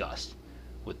discussed,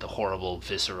 with the horrible,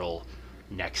 visceral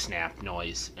neck snap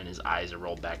noise, and his eyes are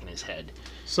rolled back in his head.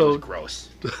 So it was gross.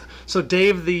 So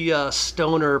Dave, the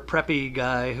stoner preppy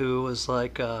guy who was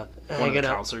like hanging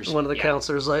out, one of the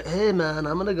counselors, like, hey man,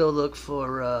 I'm gonna go look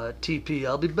for TP.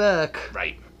 I'll be back.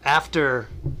 Right. After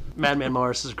Madman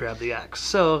Morris has grabbed the axe.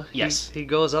 So yes, he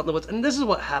goes out in the woods, and this is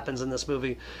what happens in this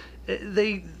movie.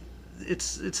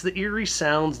 It's the eerie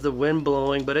sounds, the wind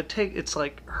blowing, but it's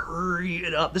like, hurry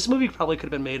it up. This movie probably could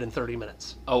have been made in 30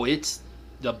 minutes. Oh, it's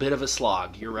a bit of a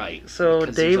slog. You're right. So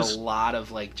because there's a lot of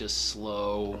like just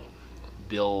slow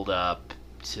build up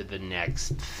to the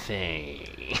next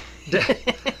thing.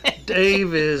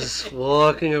 Dave is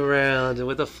walking around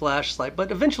with a flashlight,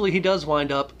 but eventually he does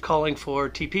wind up calling for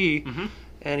TP,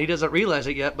 and he doesn't realize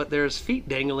it yet, but there's feet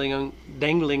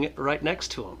dangling right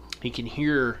next to him. He can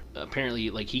hear,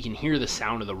 apparently, like he can hear the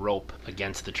sound of the rope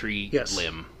against the tree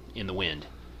limb in the wind.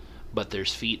 But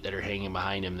there's feet that are hanging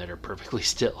behind him that are perfectly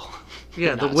still.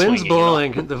 Yeah, the wind's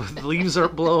blowing, the leaves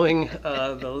aren't blowing,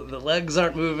 the legs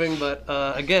aren't moving, but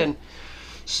again,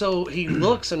 so he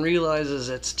looks and realizes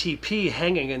it's TP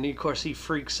hanging, and of course he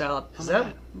freaks out. Is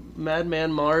that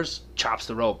Madman Mars? Chops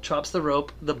the rope.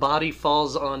 The body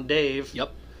falls on Dave.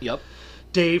 Yep.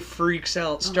 Dave freaks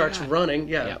out, starts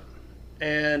running,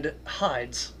 and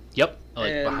hides.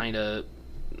 Behind a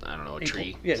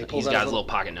tree. He's got his little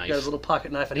pocket knife.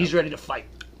 And he's ready to fight.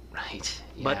 Right.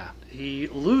 Yeah. But he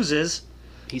loses.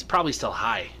 He's probably still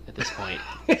high at this point.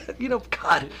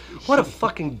 God, what a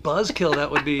fucking buzzkill that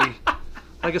would be.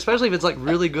 Like, especially if it's like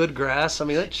really good grass. I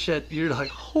mean, that shit, you're like,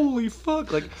 holy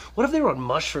fuck. Like, what if they were on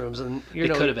mushrooms and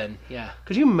it could have been, yeah.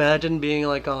 Could you imagine being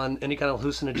like on any kind of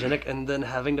hallucinogenic and then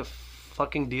having to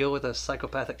fucking deal with a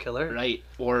psychopathic killer? Right.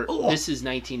 Or this is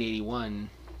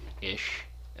 1981-ish.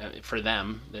 For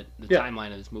them, the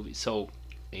timeline of this movie. So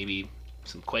maybe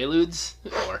some Quaaludes,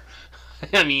 or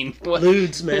I mean,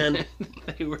 Ludes, man.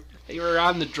 they were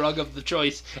on the drug of the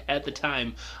choice at the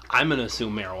time. I'm gonna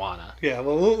assume marijuana. Yeah,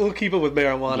 well, we'll keep it with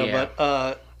marijuana,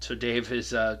 but so Dave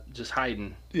is just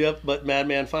hiding. Yep, but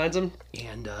Madman finds him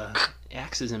and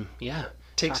axes him. Yeah.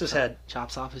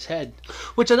 Chops off his head.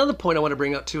 Which another point I want to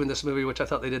bring up too in this movie, which I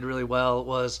thought they did really well,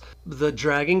 was the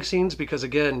dragging scenes, because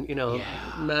again,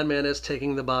 Madman is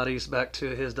taking the bodies back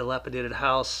to his dilapidated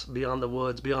house beyond the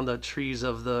woods, beyond the trees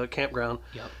of the campground.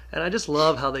 Yep. And I just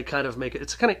love how they kind of make it.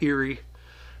 It's kind of eerie,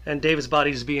 and David's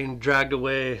body's being dragged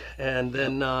away, and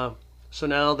then so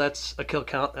now that's a kill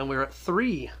count, and we're at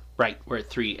 3. Right, we're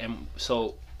at 3, and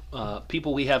so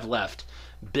people we have left: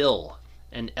 Bill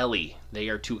and Ellie. They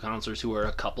are 2 counselors who are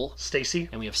a couple. Stacy.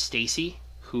 And we have Stacy,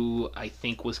 who I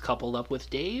think was coupled up with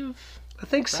Dave. I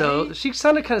think so. She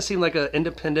kind of seemed like an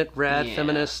independent, rad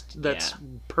feminist that's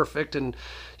perfect, and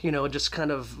just kind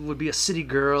of would be a city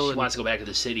girl. She wants to go back to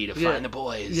the city to find the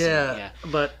boys. Yeah.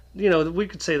 But we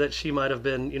could say that she might have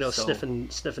been sniffing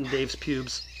Dave's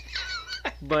pubes.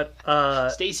 But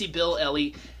Stacy, Bill,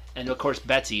 Ellie, and of course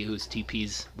Betsy, who's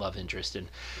TP's love interest, and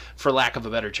for lack of a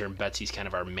better term, Betsy's kind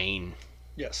of our main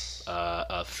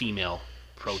female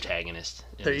protagonist.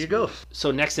 There you go.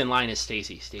 So next in line is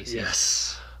Stacy.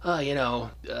 Yes.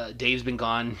 Dave's been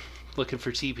gone looking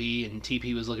for TP, and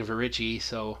TP was looking for Richie.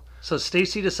 So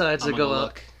Stacy decides to go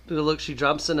out. Look, she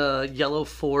drops in a yellow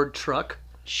Ford truck.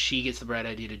 She gets the bright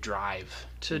idea to drive.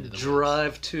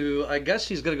 To, I guess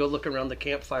she's going to go look around the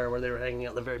campfire where they were hanging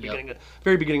out at the very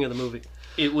beginning of the movie.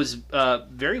 It was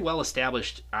very well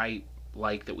established. I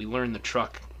like that we learned the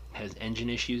truck has engine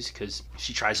issues because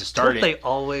she tries to start it. Don't they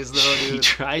always, though, dude?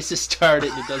 She tries to start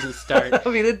it and it doesn't start. I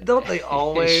mean, don't they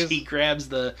always? She grabs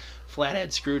the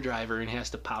flathead screwdriver and has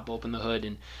to pop open the hood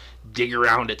and dig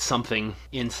around at something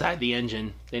inside the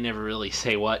engine. They never really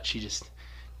say what. You just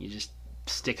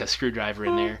stick a screwdriver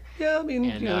in there. Yeah, I mean,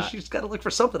 she's got to look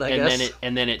for something, I guess.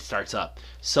 And then it starts up.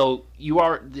 So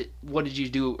what did you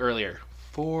do earlier?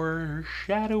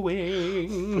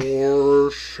 Foreshadowing.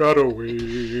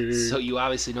 So you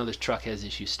obviously know this truck has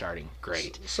issues starting.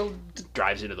 Great. So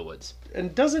drives into the woods.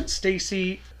 And doesn't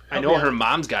Stacy? I know her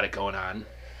mom's got it going on.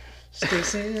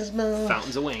 Stacy's mom.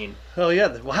 Fountains of Wayne. Oh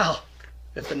yeah! Wow.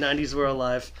 If the 90s were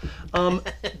alive.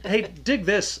 Hey, dig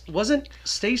this. Wasn't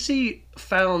Stacy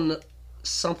found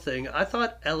something? I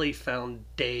thought Ellie found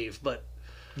Dave, but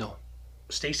no.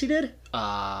 Stacy did?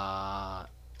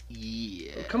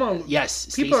 Yeah. Come on. Yes,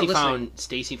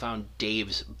 Stacy found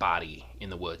Dave's body in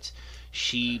the woods.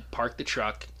 She parked the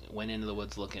truck, went into the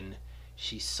woods looking.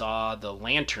 She saw the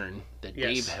lantern that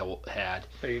Dave had.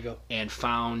 There you go.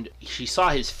 And she saw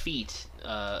his feet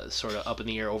sort of up in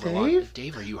the air over Dave?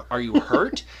 Dave, are you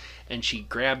hurt? And she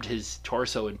grabbed his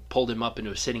torso and pulled him up into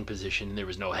a sitting position, and there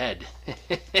was no head.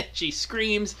 She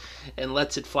screams and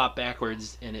lets it flop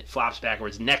backwards, and it flops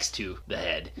backwards next to the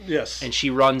head. Yes. And she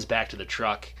runs back to the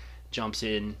truck, jumps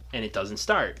in, and it doesn't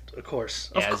start. Of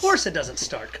course. Of course it doesn't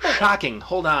start. Shocking.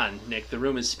 Hold on, Nick. The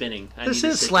room is spinning. This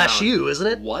is Slash U, isn't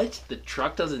it? What? The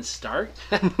truck doesn't start?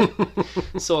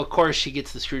 So, of course, she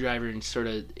gets the screwdriver and sort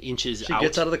of inches out. She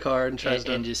gets out of the car and tries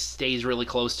and just stays really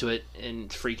close to it and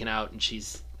freaking out, and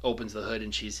she's opens the hood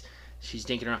and she's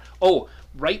dinking around. Oh,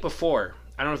 right before,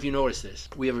 I don't know if you noticed this,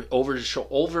 we have an over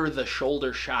the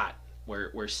shoulder shot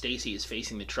where Stacy is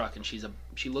facing the truck, and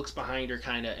she looks behind her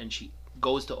kind of, and she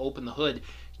goes to open the hood.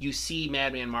 You see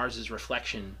Madman Mars's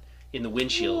reflection in the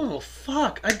windshield. Oh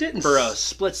fuck! I didn't. For a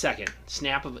split second,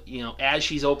 snap of as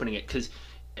she's opening it, because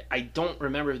I don't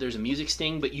remember if there's a music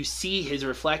sting, but you see his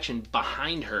reflection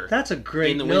behind her. That's a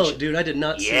great note, dude. I did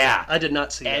not see that. I did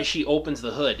not see that. As she opens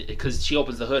the hood, because she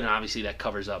opens the hood, and obviously that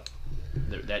covers up,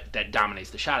 that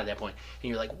dominates the shot at that point. And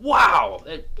you're like, wow!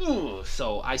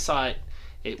 So I saw it.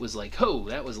 It was like, oh,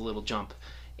 that was a little jump.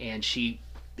 And she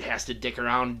has to dig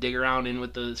around in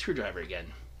with the screwdriver again.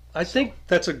 I think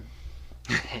that's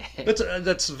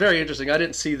very interesting. I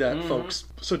didn't see that, folks.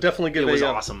 So definitely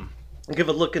awesome. Give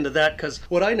a look into that, because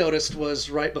what I noticed was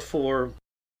right before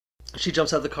she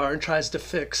jumps out of the car and tries to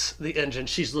fix the engine,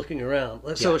 she's looking around.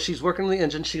 So she's working on the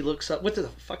engine, she looks up with the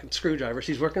fucking screwdriver.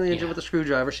 She's working the engine with the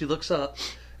screwdriver, she looks up,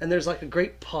 and there's like a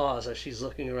great pause as she's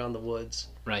looking around the woods.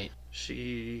 Right.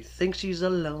 She thinks she's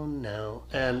alone now,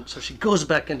 and so she goes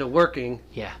back into working.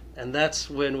 Yeah. And that's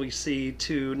when we see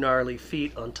two gnarly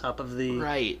feet on top of the...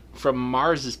 Right. From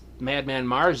Madman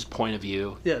Mars' point of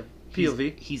view. Yeah,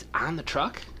 POV. He's on the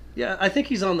truck? Yeah, I think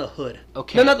he's on the hood.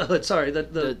 Okay. No, not the hood, sorry.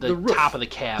 The roof. Top of the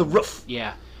cab. The roof.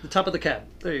 Yeah. The top of the cab.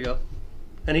 There you go.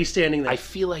 And he's standing there. I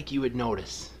feel like you would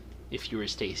notice if you were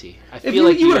Stacy. I feel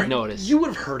like you would notice. You would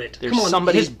have heard it. There's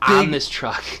somebody on this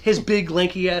truck. His big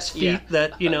lanky ass feet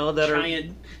that are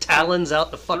talons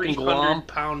out the fucking Guam.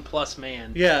 300-pound plus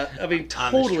man. Yeah, I mean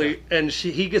totally. And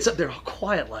he gets up there all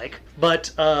quiet like,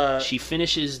 but she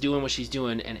finishes doing what she's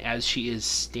doing, and as she is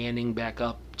standing back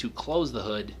up to close the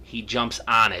hood, he jumps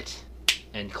on it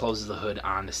and closes the hood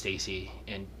on to Stacy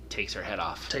and takes her head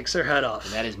off.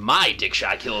 And that is my dick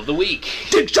shot kill of the week.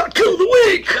 Dick shot kill of the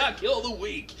week! Dick shot kill of the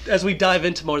week! As we dive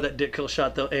into more of that dick kill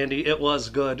shot, though, Andy, it was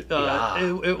good.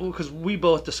 Because we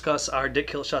both discussed our dick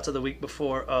kill shots of the week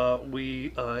before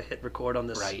we hit record on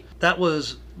this. Right. That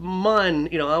was mine.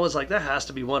 I was like, that has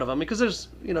to be one of them. Because there's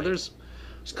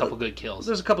a couple good kills.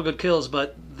 There's a couple good kills,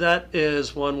 but that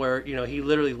is one where, he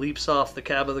literally leaps off the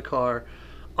cab of the car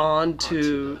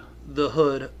onto the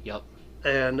hood. Yep.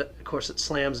 And of course it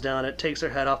slams down, it takes her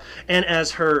head off, and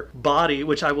as her body,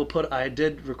 which I will put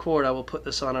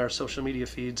this on our social media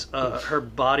feeds, her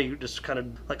body just kind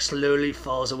of like slowly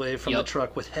falls away from the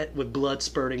truck with blood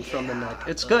spurting from the neck.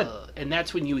 It's good. And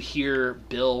that's when you hear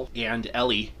Bill and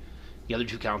Ellie, the other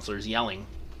two counselors, yelling,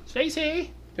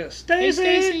 "Stacy! Yeah, Stacy!"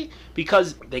 Hey, Stacy!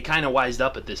 Because they kind of wised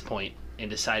up at this point and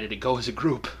decided to go as a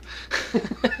group.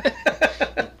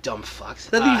 Dumb fucks.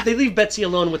 They leave Betsy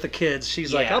alone with the kids.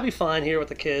 She's like, I'll be fine here with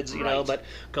the kids, but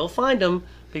go find them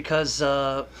because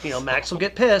Max will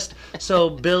get pissed.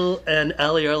 So Bill and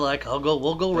Ellie are like,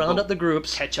 we'll go round up the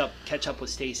groups. Catch up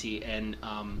with Stacy, and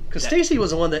because Stacy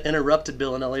was the one that interrupted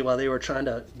Bill and Ellie while they were trying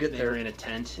to get there. They were in a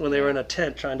tent. When they were in a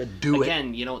tent trying to do it.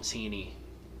 Again, you don't see any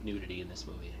nudity in this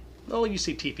movie. Oh, you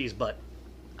see Teepee's butt.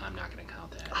 I'm not going to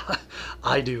count that.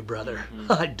 I do, brother.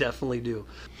 Mm-hmm. I definitely do.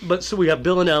 But so we have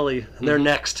Bill and Ellie, and they're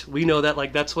next. We know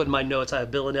that, that's what in my notes I have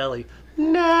Bill and Ellie.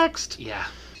 Next! Yeah.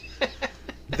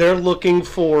 They're looking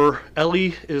for...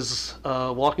 Ellie is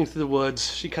walking through the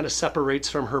woods. She kind of separates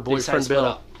from her boyfriend,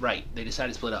 Bill. Right. They decide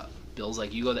to split up. Bill's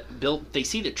like, you go... Bill, they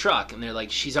see the truck, and they're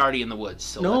like, she's already in the woods,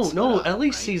 so No,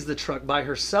 Ellie sees the truck by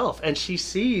herself, and she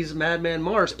sees Madman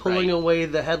Mars pulling away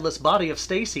the headless body of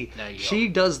Stacy. She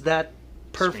does that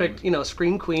perfect,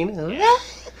 scream queen. Yeah.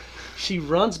 She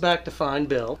runs back to find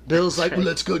Bill. Bill's like, well,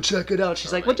 let's go check it out.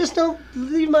 She's like, well, just don't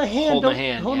leave my hand.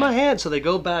 Hold my hand. So they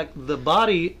go back. The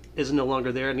body is no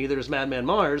longer there, neither is Madman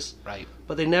Mars. Right.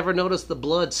 But they never noticed the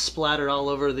blood splattered all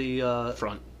over the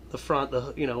front. The front,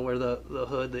 where the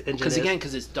hood, the engine is.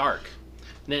 Because it's dark.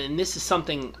 And this is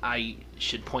something I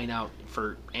should point out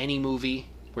for any movie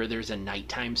where there's a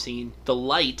nighttime scene. The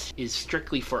light is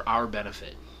strictly for our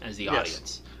benefit as the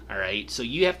audience. All right? So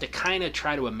you have to kind of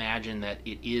try to imagine that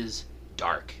it is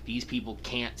dark. These people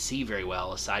can't see very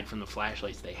well aside from the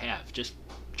flashlights they have. Just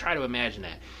try to imagine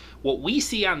that. what we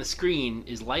see on the screen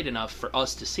is light enough for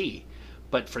us to see,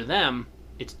 but for them,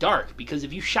 it's dark, because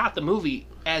if you shot the movie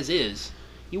as is,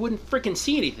 you wouldn't freaking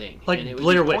see anything. Like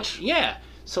Blair Witch. Yeah.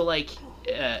 So like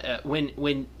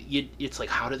when it's like,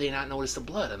 how do they not notice the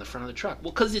blood on the front of the truck?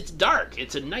 Well, because it's dark.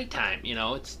 It's at nighttime.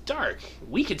 It's dark.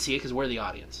 We could see it because we're the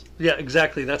audience. Yeah,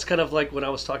 exactly. That's kind of like when I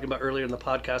was talking about earlier in the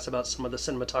podcast about some of the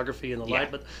cinematography and the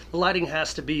light, but the lighting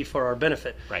has to be for our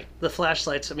benefit. Right. The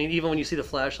flashlights. I mean, even when you see the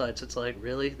flashlights, it's like,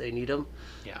 really, they need them.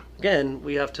 Yeah. Again,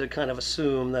 we have to kind of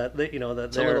assume that that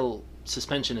it's a little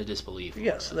suspension of disbelief.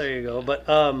 Yes, there you go. Yeah.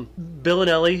 But Bill and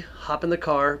Ellie hop in the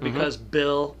car because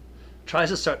Bill tries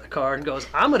to start the car and goes,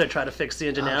 I'm going to try to fix the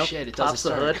engine now. Shit, it doesn't Pops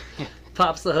the hood.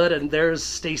 Pops the hood, and there's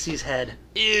Stacy's head.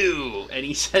 Ew! And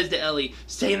he says to Ellie,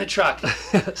 stay in the truck.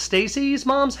 Stacy's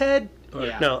mom's head?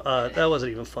 Yeah. No, that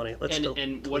wasn't even funny.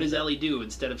 And what does Ellie do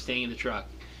instead of staying in the truck?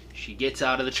 She gets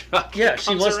out of the truck. Yeah,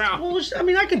 she wants around. Well, I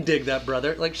mean, I can dig that,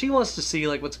 brother. Like, she wants to see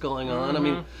like what's going on. I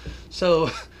mean, so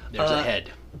there's a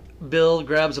head. Bill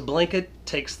grabs a blanket,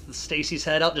 takes Stacy's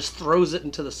head out, just throws it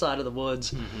into the side of the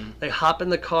woods. They hop in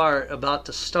the car, about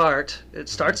to start. It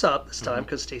starts up this time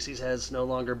because Stacy's head's no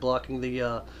longer blocking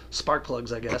the spark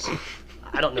plugs, I guess.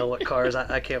 I don't know what cars.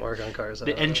 I can't work on cars.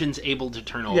 The engine's able to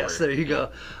turn over. Yes, there you go.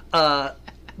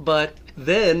 But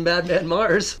then Madman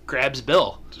Mars grabs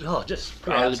Bill. Oh, just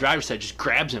out of the driver's side, just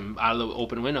grabs him out of the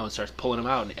open window and starts pulling him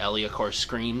out. And Ellie, of course,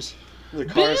 screams. The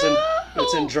car's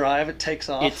it's in drive. It takes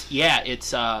off.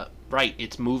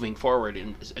 It's moving forward,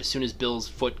 and as soon as Bill's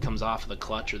foot comes off of the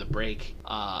clutch or the brake,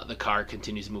 the car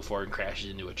continues to move forward and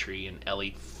crashes into a tree, and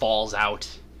Ellie falls out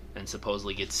and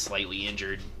supposedly gets slightly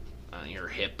injured, her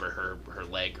hip or her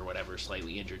leg or whatever,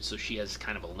 slightly injured. So she has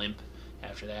kind of a limp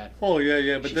after that. Oh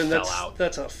yeah, but then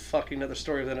that's a fucking other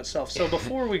story within itself. So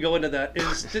before we go into that,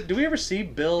 do we ever see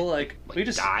Bill like we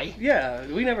just die? Yeah,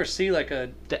 we never see like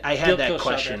a. I had that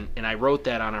question, and I wrote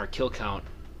that on our kill count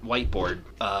whiteboard.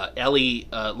 Ellie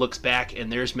looks back,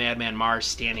 and there's Madman Mars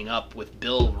standing up with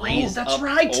Bill raised up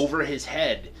over his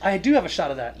head. I do have a shot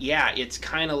of that. Yeah, it's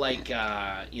kind of like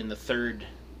in the third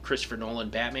Christopher Nolan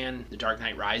Batman, The Dark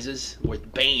Knight Rises,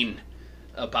 with Bane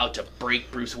about to break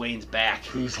Bruce Wayne's back.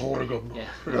 He's holding him. Yeah.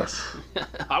 Yes.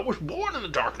 I was born in the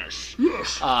darkness.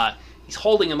 Yes. He's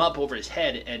holding him up over his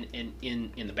head, and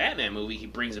in the Batman movie, he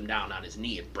brings him down on his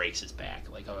knee and breaks his back,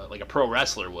 like a pro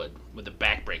wrestler would with the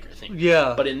backbreaker thing.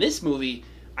 Yeah. But in this movie,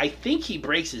 I think he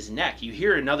breaks his neck. You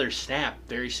hear another snap,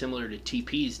 very similar to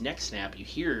TP's neck snap. You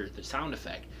hear the sound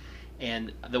effect.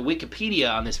 And the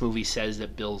Wikipedia on this movie says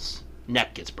that Bill's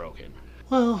neck gets broken.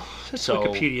 Well, it's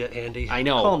Wikipedia, Andy. I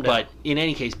know, but in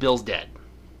any case, Bill's dead.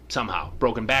 Somehow.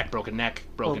 Broken back, broken neck,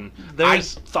 broken... I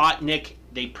thought, Nick,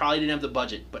 they probably didn't have the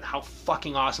budget, but how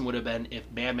fucking awesome would it have been if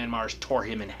Madman Mars tore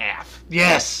him in half?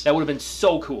 Yes! That would have been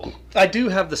so cool. I do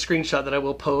have the screenshot that I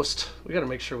will post. We gotta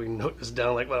make sure we note this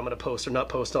down, like what I'm gonna post or not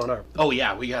post on our... Oh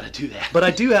yeah, we gotta do that. But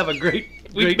I do have a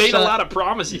great We've made shot. A lot of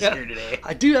promises here today.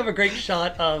 I do have a great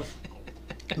shot of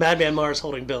Madman Mars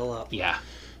holding Bill up. Yeah.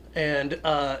 And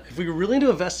if we were really to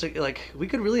investigate, like, we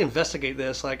could really investigate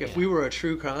this. Like, if we were a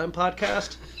true crime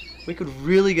podcast, we could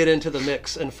really get into the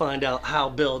mix and find out how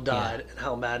Bill died and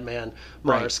how Madman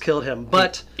Mars killed him.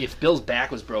 But if Bill's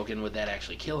back was broken, would that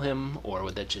actually kill him, or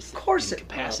would that just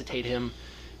incapacitate him?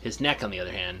 His neck, on the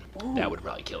other hand, that would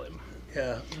probably kill him.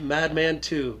 Yeah. Madman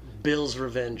 2, Bill's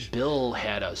Revenge. Bill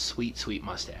had a sweet, sweet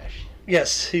mustache.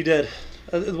 Yes, he did.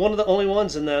 One of the only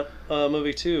ones in that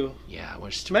movie, too. Yeah.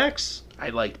 Max? I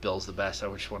liked Bill's the best.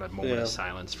 I just wanted a moment of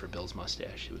silence for Bill's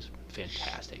mustache. It was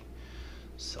fantastic.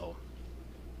 So...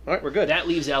 All right, we're good. That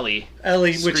leaves Ellie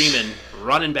screaming,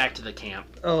 running back to the camp.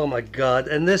 Oh, my God.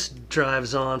 And this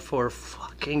drives on for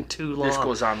fucking too long. This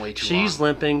goes on way too long. She's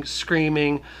limping,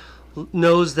 screaming,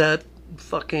 knows that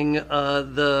fucking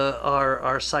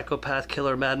our psychopath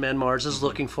killer Madman Mars is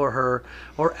looking for her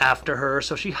or after her,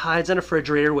 so she hides in a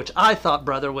refrigerator, which I thought,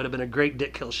 brother, would have been a great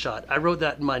dick kill shot. I wrote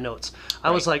that in my notes.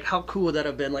 I was like, how cool would that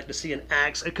have been, like, to see an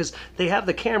axe, because they have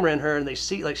the camera in her and they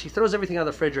see, like, she throws everything out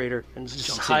of the refrigerator and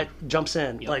jumps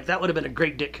in. Yep. Like, that would have been a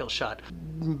great dick kill shot.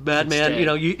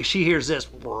 Madman, she hears this,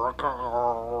 just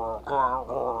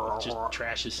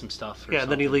trashes some stuff. Yeah,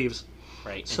 then he leaves.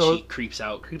 Right, and so she creeps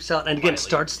out, and again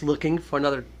starts looking for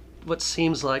another, what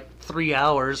seems like 3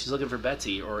 hours. She's looking for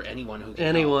Betsy or anyone who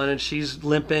can help. And she's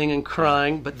limping and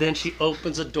crying, but then she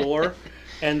opens a door,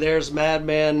 and there's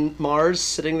Madman Mars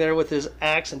sitting there with his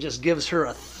axe and just gives her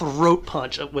a throat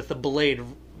punch with the blade. I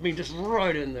mean, just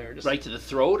right in there. Just right to the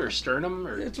throat or sternum?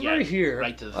 It's right here.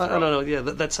 Right to the throat. I don't know. Yeah,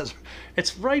 that says...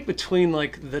 It's right between,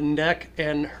 like, the neck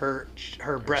and her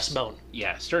breastbone.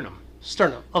 Yeah, sternum.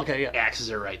 Sternum. Okay, yeah.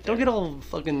 Axes are right there. Don't get all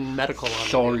fucking medical on me.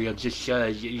 Sorry, I'm just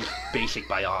basic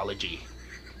biology.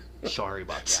 Sorry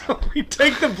about that. So we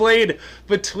take the blade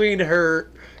between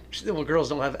her... Well, girls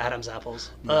don't have Adam's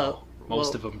apples. No,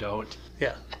 most of them don't.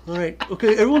 Yeah. All right.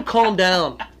 Okay, everyone calm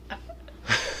down.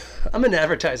 I'm in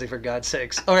advertising, for God's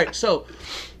sakes. All right, so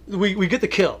we get the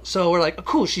kill. So we're like, oh,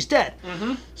 cool, she's dead.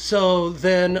 Mm-hmm. So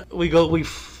then we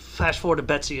flash forward to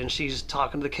Betsy, and she's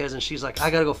talking to the kids, and she's like, I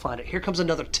gotta go find it. Here comes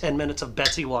another 10 minutes of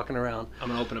Betsy walking around. I'm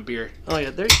gonna open a beer. Oh, yeah,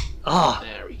 there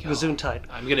we go. Gesundheit.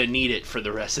 I'm gonna need it for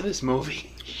the rest of this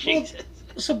movie. Jesus.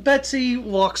 So Betsy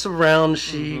walks around,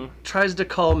 she tries to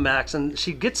call Max, and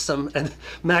she gets some, and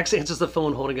Max answers the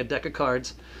phone holding a deck of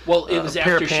cards. Well, it was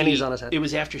after panties on his head. It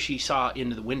was after she saw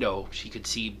into the window, she could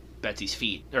see Betsy's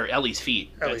feet, or Ellie's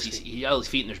feet. Ellie's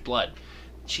feet, and there's blood.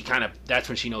 She that's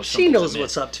when she knows something's amiss. She knows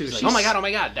what's up, too. She's like, oh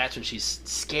my god. That's when she's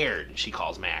scared. She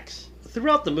calls Max.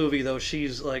 Throughout the movie, though,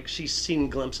 she's seen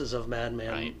glimpses of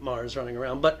Madman Mars running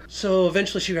around. But so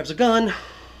eventually she grabs a gun,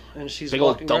 and she's big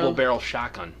old double-barrel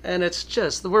shotgun. And it's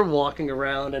just, we're walking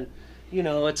around, and,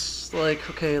 it's like,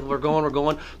 okay, we're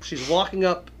going. She's walking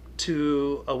up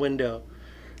to a window,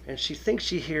 and she thinks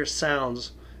she hears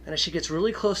sounds. And as she gets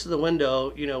really close to the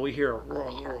window, we hear a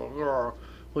roar,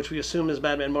 which we assume is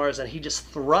Madman Mars, and he just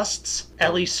thrusts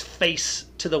Ellie's face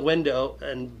to the window,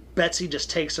 and Betsy just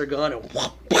takes her gun and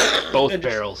both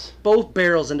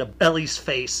barrels into Ellie's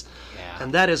face. Yeah.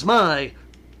 And that is my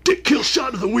dick kill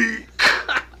shot of the week.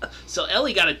 So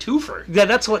Ellie got a twofer. Yeah,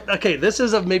 that's what. Okay, this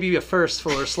is maybe a first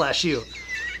for /you.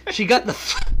 She got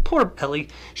poor Ellie.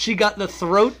 She got the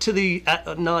throat to the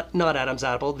not Adam's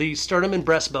apple, the sternum and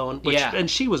breastbone. And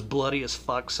she was bloody as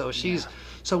fuck. So she's. Yeah.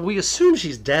 So we assume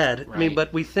she's dead. Right. I mean,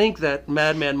 but we think that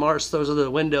Madman Mars throws her to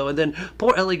the window, and then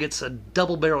poor Ellie gets a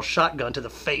double-barrel shotgun to the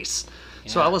face.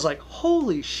 Yeah. So I was like,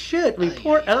 holy shit. I mean,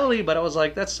 poor Ellie, but I was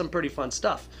like, that's some pretty fun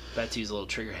stuff. Betsy's a little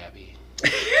trigger happy.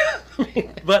 Who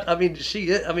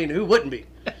wouldn't be?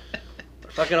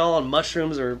 Fucking all on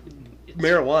mushrooms or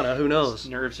marijuana, who knows?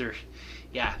 Nerves are,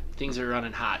 things are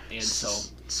running hot, and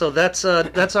so that's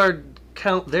our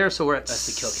count there. So that's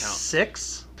the kill count.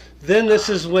 6. Then this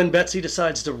is when Betsy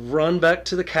decides to run back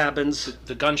to the cabins.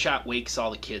 The gunshot wakes all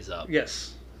the kids up.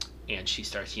 Yes. And she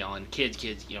starts yelling, "Kids,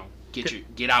 get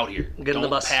out here! Get in the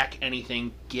bus. Don't pack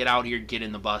anything. Get out here. Get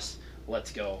in the bus.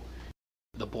 Let's go."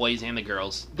 The boys and the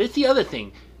girls. That's the other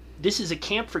thing. This is a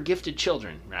camp for gifted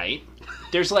children, right?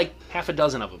 There's like half a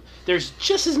dozen of them. There's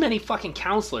just as many fucking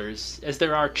counselors as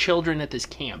there are children at this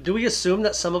camp. Do we assume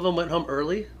that some of them went home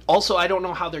early? Also, I don't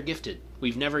know how they're gifted.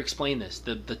 We've never explained this.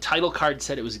 The title card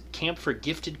said it was camp for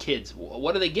gifted kids.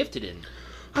 What are they gifted in?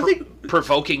 I think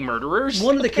provoking murderers.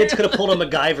 One of the kids could have pulled a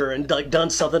MacGyver and done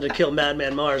something to kill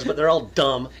Madman Mars, but they're all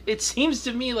dumb. It seems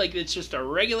to me like it's just a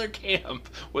regular camp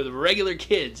with regular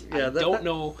kids. Yeah, I don't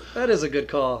know. That is a good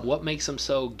call. What makes them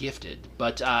so gifted?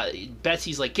 But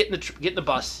Betsy's like, get in the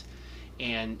bus,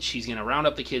 and she's gonna round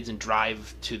up the kids and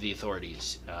drive to the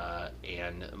authorities.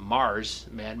 And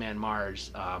Madman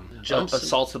Mars,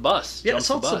 assaults the bus. Yeah,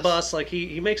 assaults the bus. Like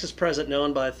he makes his presence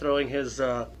known by throwing his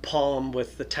palm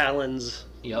with the talons.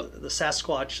 Yep. The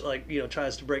Sasquatch,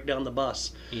 tries to break down the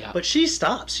bus. Yep. But she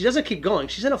stops. She doesn't keep going.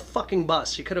 She's in a fucking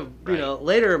bus. She could have,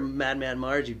 later, Madman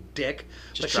Mars, you dick.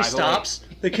 But she stops.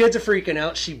 The kids are freaking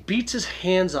out. She beats his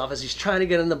hands off as he's trying to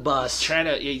get in the bus.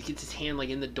 He gets his hand,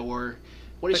 in the door.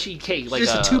 What does she take? Like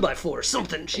it's a 2x4 or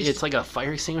something. It's like a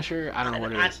fire extinguisher. I don't know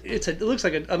what it is. It looks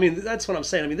like that's what I'm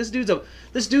saying. I mean, this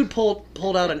dude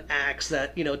pulled out an axe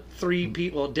that 3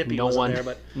 people. Well, Dippy wasn't there,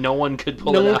 but no one could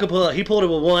pull it out. No one could pull it out. He pulled it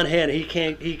with one hand. He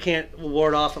can't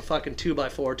ward off a fucking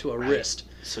 2x4 to a wrist.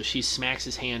 So she smacks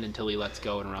his hand until he lets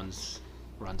go and runs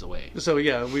away. So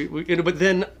yeah, but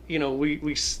then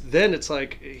then it's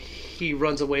like he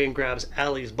runs away and grabs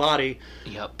Allie's body.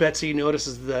 Yep. Betsy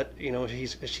notices that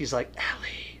she's like,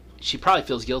 Allie. She probably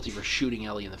feels guilty for shooting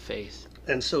Ellie in the face.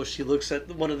 And so she looks at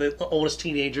one of the oldest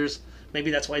teenagers.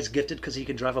 Maybe that's why he's gifted, because he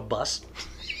can drive a bus.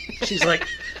 she's like,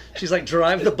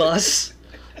 drive the bus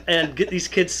and get these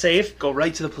kids safe. Go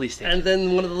right to the police station. And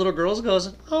then one of the little girls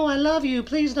goes, "Oh, I love you.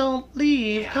 Please don't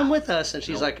leave. Come with us." And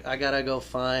she's like, "I gotta go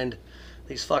find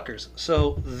these fuckers."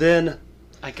 So then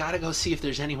I gotta go see if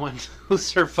there's anyone who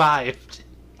survived.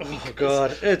 Oh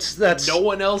God, no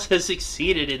one else has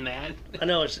succeeded in that. I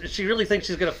know. She really thinks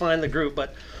she's gonna find the group,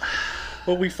 but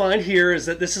what we find here is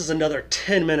that this is another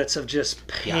 10 minutes of just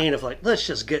pain of let's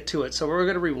just get to it. So we're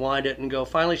gonna rewind it and go.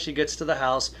 Finally, she gets to the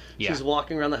house. Yeah. She's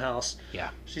walking around the house. Yeah.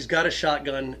 She's got a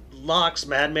shotgun. Locks.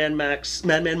 Madman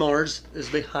Mars is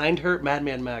behind her.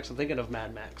 Madman Max. I'm thinking of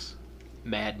Mad Max.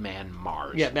 Madman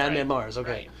Mars. Yeah, Madman Mars.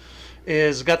 Okay. Right.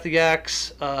 is got the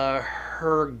axe.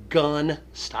 Her gun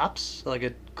stops.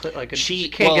 She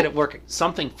can't get it working.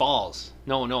 Something falls.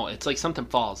 No, it's like something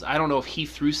falls. I don't know if he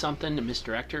threw something to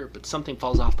misdirect her, but something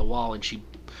falls off the wall, and she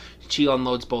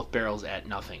unloads both barrels at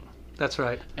nothing. That's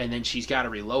right. And then she's got to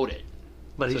reload it.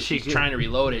 But she's trying to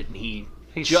reload it, and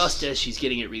just as she's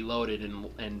getting it reloaded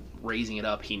and raising it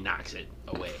up, he knocks it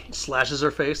away. Slashes her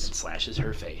face. Slashes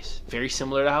her face. Very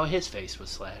similar to how his face was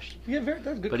slashed. Yeah,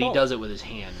 that's good. But call. He does it with his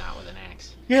hand, not with an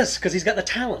axe. Yes, because he's got the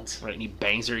talents. Right, and he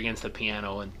bangs her against the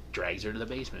piano and drags her to the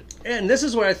basement. And this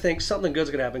is where I think something good's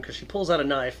going to happen, because she pulls out a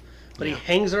knife, but he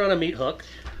hangs her on a meat hook.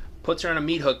 Puts her on a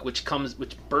meat hook, which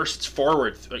bursts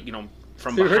forward, from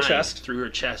through behind, her chest. Through her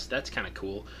chest. That's kind of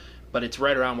cool. But it's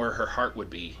right around where her heart would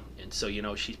be. And so,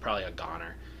 she's probably a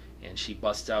goner. And she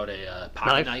busts out a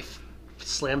pocket knife.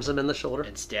 Slams him in the shoulder.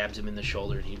 And stabs him in the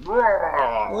shoulder. And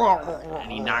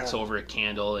he knocks over a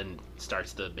candle and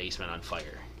starts the basement on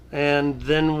fire. And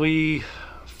then we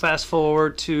fast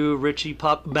forward to Richie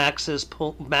Max is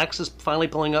finally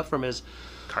pulling up from his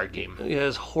card game.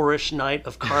 His whorish night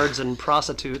of cards and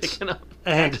prostitutes.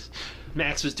 And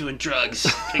Max was doing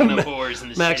drugs, picking up whores in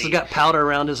the Max city. has got powder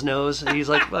around his nose, and he's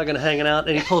like fucking hanging out,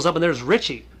 and he pulls up, and there's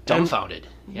Richie. Dumbfounded.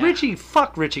 Yeah.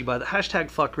 Fuck Richie, by the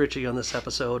hashtag fuck Richie on this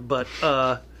episode, but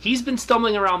he's been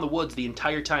stumbling around the woods the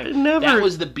entire time. That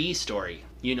was the B story.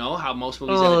 You know how most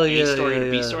movies have an A story and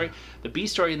a B story? The B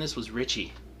story in this was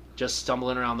Richie just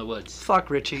stumbling around the woods.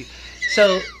 Fuck Richie.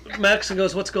 So Max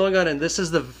goes, what's going on? And this is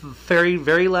the very,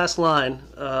 very last line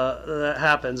that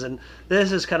happens. And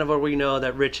this is kind of where we know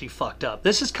that Richie fucked up.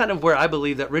 This is kind of where I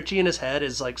believe that Richie in his head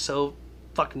is like so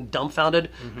fucking dumbfounded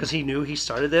because he knew he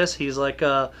started this. He's like,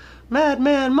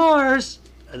 Madman Mars.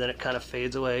 And then it kind of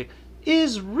fades away.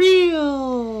 Is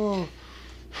real.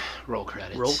 Roll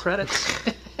credits. Roll credits.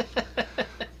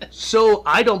 So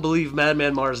I don't believe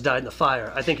Madman Mars died in the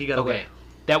fire. I think he got away.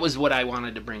 That was what I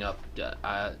wanted to bring up.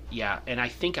 And I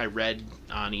think I read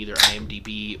on either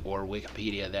IMDb or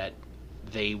Wikipedia that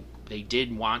they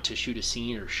did want to shoot a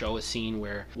scene or show a scene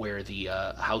where the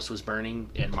house was burning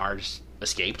and Mars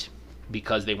escaped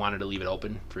because they wanted to leave it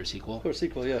open for a sequel. For a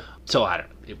sequel, yeah. So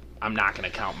I'm not going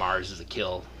to count Mars as a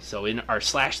kill. So in our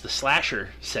the slasher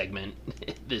segment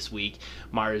this week,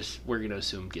 Mars, we're going to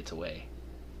assume gets away.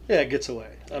 Yeah, it gets away.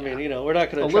 I mean, we're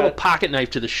not going to little pocket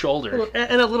knife to the shoulder.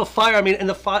 And a little fire. I mean, and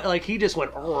the fire, like, he just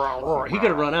went, he could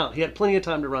have run out. He had plenty of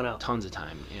time to run out. Tons of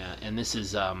time, yeah. And this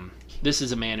is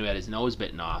a man who had his nose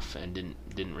bitten off and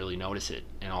didn't really notice it.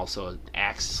 And also an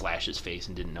axe slashed his face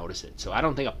and didn't notice it. So I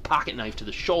don't think a pocket knife to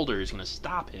the shoulder is going to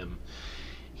stop him.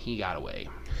 He got away.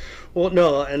 Well,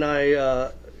 no, and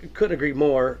I couldn't agree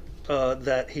more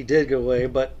that he did go away,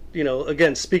 but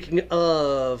again, speaking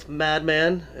of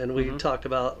Madman, and we talked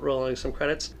about rolling some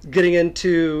credits, getting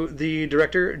into the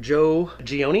director, Joe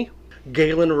Gione.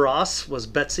 Galen Ross was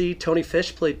Betsy, Tony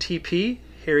Fish played TP,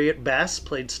 Harriet Bass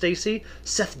played Stacy,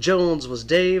 Seth Jones was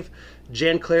Dave,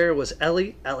 Jan Claire was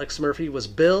Ellie, Alex Murphy was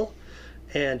Bill,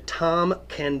 and Tom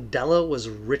Candela was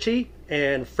Richie,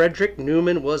 and Frederick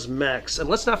Newman was Max. And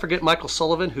let's not forget Michael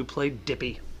Sullivan, who played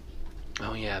Dippy.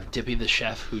 Oh yeah, Dippy the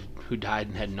chef who died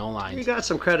and had no lines. He got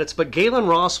some credits, but Galen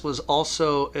Ross was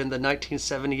also in the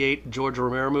 1978 George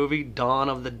Romero movie Dawn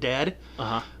of the Dead,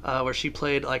 where she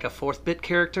played like a fourth-bit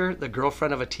character, the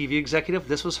girlfriend of a TV executive.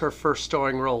 This was her first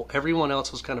starring role. Everyone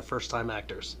else was kind of first-time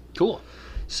actors. Cool.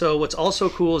 So what's also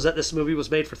cool is that this movie was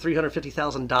made for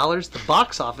 $350,000. The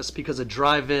box office, because of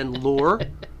drive-in lure,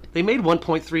 they made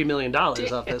 $1.3 million off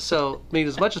this. So, I mean,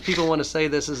 as much as people want to say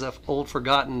this is an old,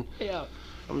 forgotten... Yeah.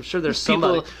 I'm sure there's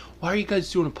somebody... Why are you guys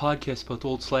doing a podcast about the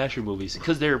old slasher movies?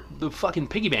 Because they're the fucking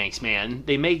piggy banks, man.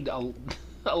 They made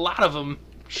a lot of them,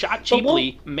 shot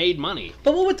cheaply, made money.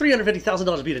 But what would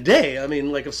 $350,000 be today? I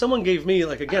mean, like, if someone gave me,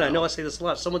 like, again, I know I say this a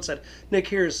lot, if someone said, Nick,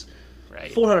 here's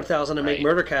 $400,000 to make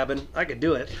Murder Cabin, I could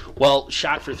do it. Well,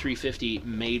 shot for $350,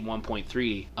 made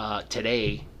 1.3.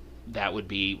 Today, that would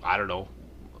be, I don't know,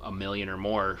 $1 million or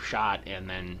more shot, and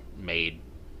then made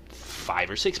 $5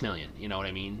 or $6 million. You know what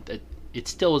I mean? It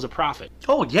still is a profit.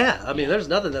 Oh, yeah. I mean, there's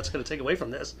nothing that's going to take away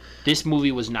from this. This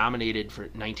movie was nominated for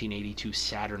 1982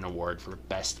 Saturn Award for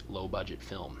Best Low-Budget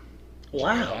Film.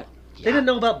 Wow. Yeah. They didn't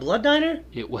know about Blood Diner?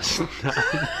 It was not.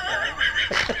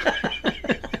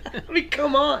 I mean,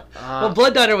 come on. Well,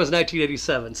 Blood Diner was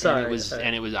 1987. Sorry.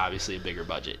 And it was obviously a bigger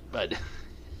budget. But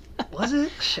was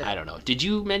it? Shit. I don't know. Did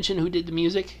you mention who did the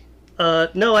music?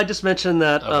 No, I just mentioned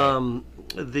that... Okay.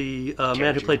 The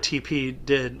man who played TP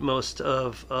did most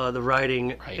of the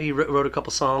writing. Right. He wrote a couple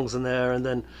songs in there, and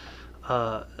then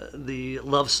the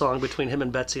love song between him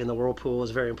and Betsy in the whirlpool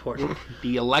was very important.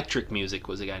 The electric music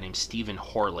was a guy named Stephen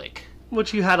Horlick.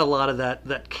 Which you had a lot of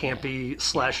that campy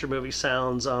slasher movie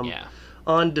sounds.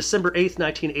 On December 8th,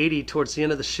 1980, towards the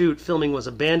end of the shoot, filming was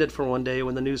abandoned for one day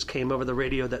when the news came over the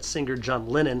radio that singer John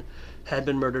Lennon had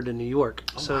been murdered in New York.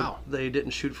 They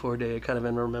didn't shoot for a day, kind of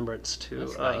in remembrance to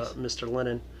Mr.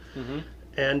 Lennon. Mm-hmm.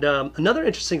 And another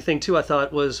interesting thing, too, I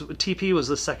thought, was TP was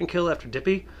the second kill after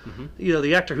Dippy. Mm-hmm. You know,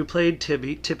 the actor who played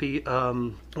Tippy, Dippy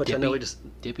or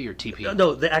TP?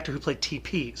 No, the actor who played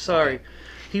TP, sorry. Okay.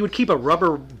 He would keep a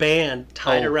rubber band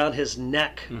tied around his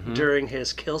neck during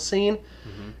his kill scene.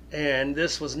 Mm-hmm. And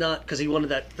this was not, because he wanted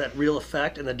that real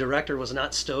effect, and the director was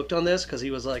not stoked on this, because he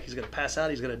was like, he's going to pass out,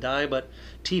 he's going to die. But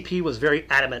TP was very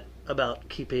adamant about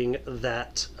keeping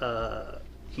that.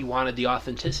 He wanted the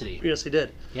authenticity. Yes, he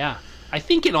did. Yeah. I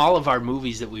think in all of our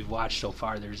movies that we've watched so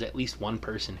far, there's at least one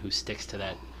person who sticks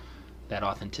to that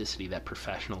authenticity, that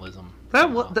professionalism.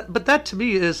 But that to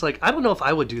me is like, I don't know if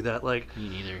I would do that. Like, me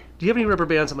neither. Do you have any rubber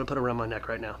bands I'm going to put around my neck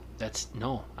right now?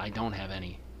 No, I don't have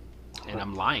any. And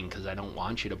I'm lying because I don't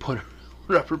want you to put a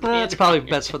rubber band. That's probably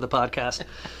best for the podcast.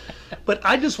 But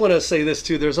I just want to say this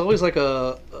too. There's always like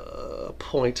a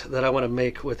point that I want to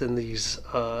make within these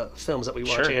films that we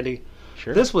watch, Andy.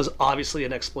 Sure. This was obviously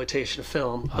an exploitation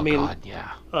film. Oh, I mean, God,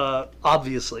 yeah.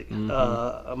 Obviously.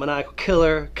 A maniacal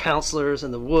killer, counselors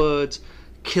in the woods,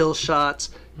 kill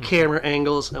shots, camera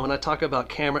angles. And when I talk about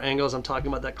camera angles, I'm talking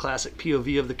about that classic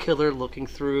POV of the killer looking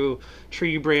through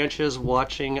tree branches,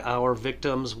 watching our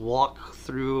victims walk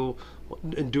through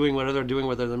and doing whatever they're doing,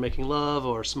 whether they're making love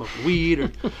or smoking weed.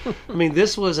 Or, I mean,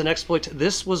 this was an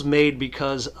This was made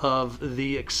because of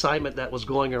the excitement that was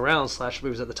going around slasher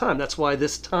movies at the time. That's why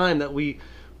this time that we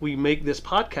make this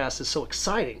podcast is so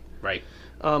exciting. Right.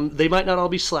 They might not all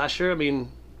be slasher. I mean,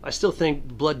 I still think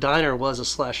Blood Diner was a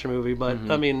slasher movie, but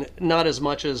I mean, not as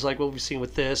much as like what we've seen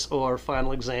with this or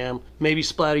Final Exam, maybe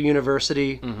Splatter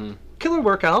University. Killer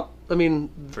Workout. I mean,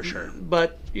 for sure.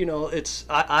 But you know,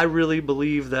 I really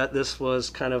believe that this was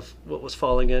kind of what was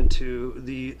falling into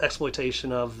the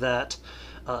exploitation of that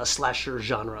slasher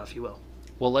genre, if you will.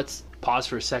 Well, let's pause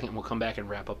for a second. We'll come back and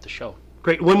wrap up the show.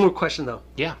 Great. One more question though.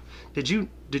 Yeah. Did you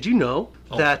know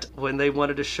that when they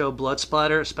wanted to show blood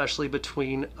splatter, especially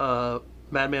between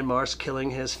Madman Mars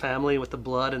killing his family with the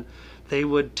blood, and they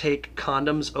would take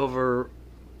condoms over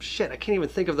I can't even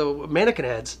think of the mannequin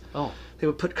heads. Oh. They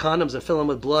would put condoms and fill them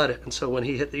with blood, and so when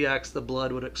he hit the axe, the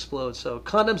blood would explode. So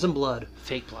condoms and blood.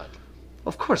 Fake blood.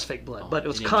 Of course, fake blood, but it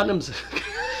was condoms.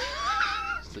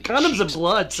 Condoms and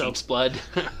blood. Sheep's blood.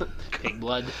 Fake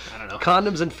blood. I don't know.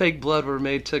 Condoms and fake blood were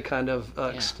made to kind of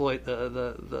exploit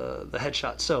the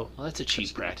headshot. So. Well, that's a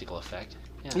cheap practical effect.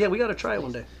 Yeah, we got to try it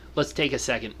one day. Let's take a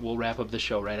second. We'll wrap up the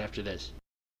show right after this.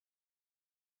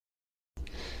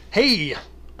 Hey.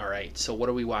 All right. So what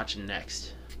are we watching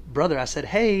next? Brother, I said,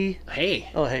 hey. Hey.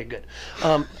 Oh, hey, good.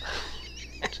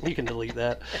 You can delete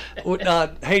that.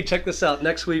 Hey, check this out.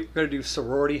 Next week, we're going to do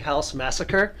Sorority House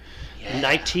Massacre.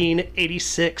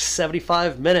 1986,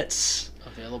 75 minutes.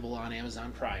 Available on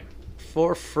Amazon Prime.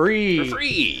 For free. For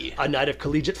free. A night of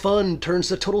collegiate fun turns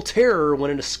to total terror when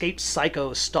an escaped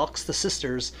psycho stalks the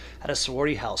sisters at a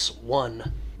sorority house,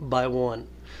 one by one.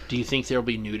 Do you think there'll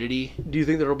be nudity? Do you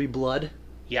think there'll be blood?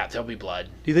 Yeah, there'll be blood.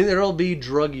 Do you think there'll be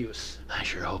drug use? I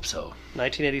sure hope so.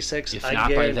 1986. If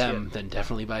not by them, then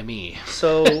definitely by me.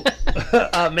 So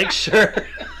make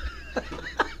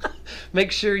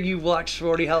sure you watch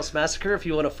Sorority House Massacre if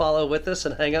you want to follow with us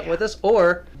and hang out with us,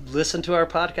 or listen to our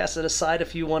podcast and decide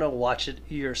if you want to watch it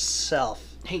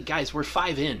yourself. Hey guys, we're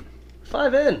 5 in.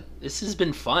 5 in. This has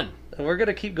been fun. And we're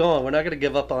gonna keep going. We're not gonna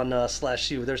give up on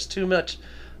Slash U. There's too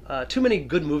many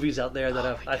good movies out there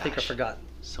that I think are forgotten.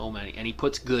 So many. And he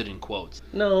puts good in quotes.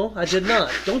 No, I did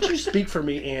not. Don't you speak for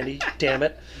me, Andy. Damn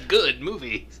it. Good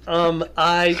movie.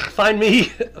 I find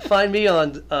me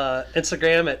on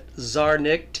Instagram at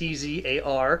Zarnick,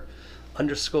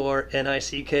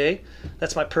 TZAR_NICK.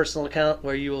 That's my personal account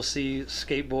where you will see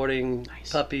skateboarding,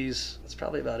 puppies. That's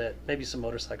probably about it. Maybe some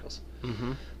motorcycles.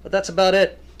 Mm-hmm. But that's about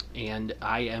it. And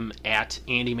I am at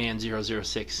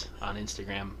Andyman006 on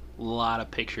Instagram. A lot of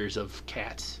pictures of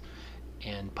cats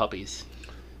and puppies.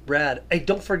 Brad, hey,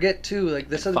 don't forget too. Like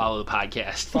this is follow the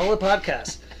podcast. Follow the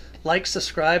podcast. Like,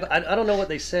 subscribe. I don't know what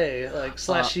they say. Like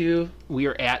 /U. We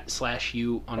are at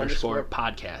 /U_podcast on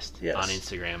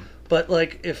Instagram. But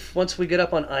like, if once we get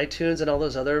up on iTunes and all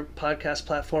those other podcast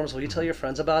platforms, will you tell your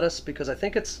friends about us? Because I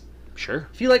think it's sure.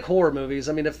 If you like horror movies,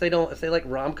 I mean, if they like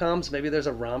rom-coms, maybe there's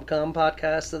a rom-com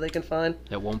podcast that they can find.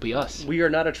 That won't be us. We are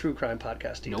not a true crime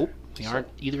podcast either. Nope. We aren't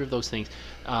either of those things.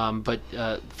 But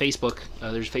Facebook,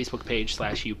 there's a Facebook page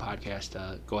 /U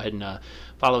podcast. Go ahead and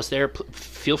follow us there.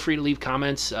 Feel free to leave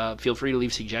comments. Feel free to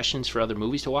leave suggestions for other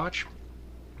movies to watch.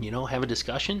 Have a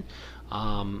discussion.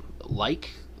 Like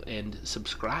and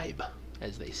subscribe,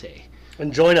 as they say.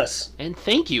 And join us. And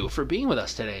thank you for being with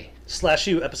us today. Slash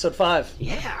U, episode 5.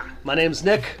 Yeah. My name's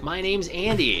Nick. My name's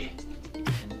Andy.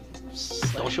 And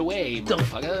slash away,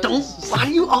 motherfuckers. Don't. Why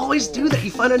do you always do that?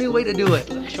 You find a new way to do it.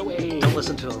 Slash away. Don't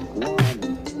listen to him.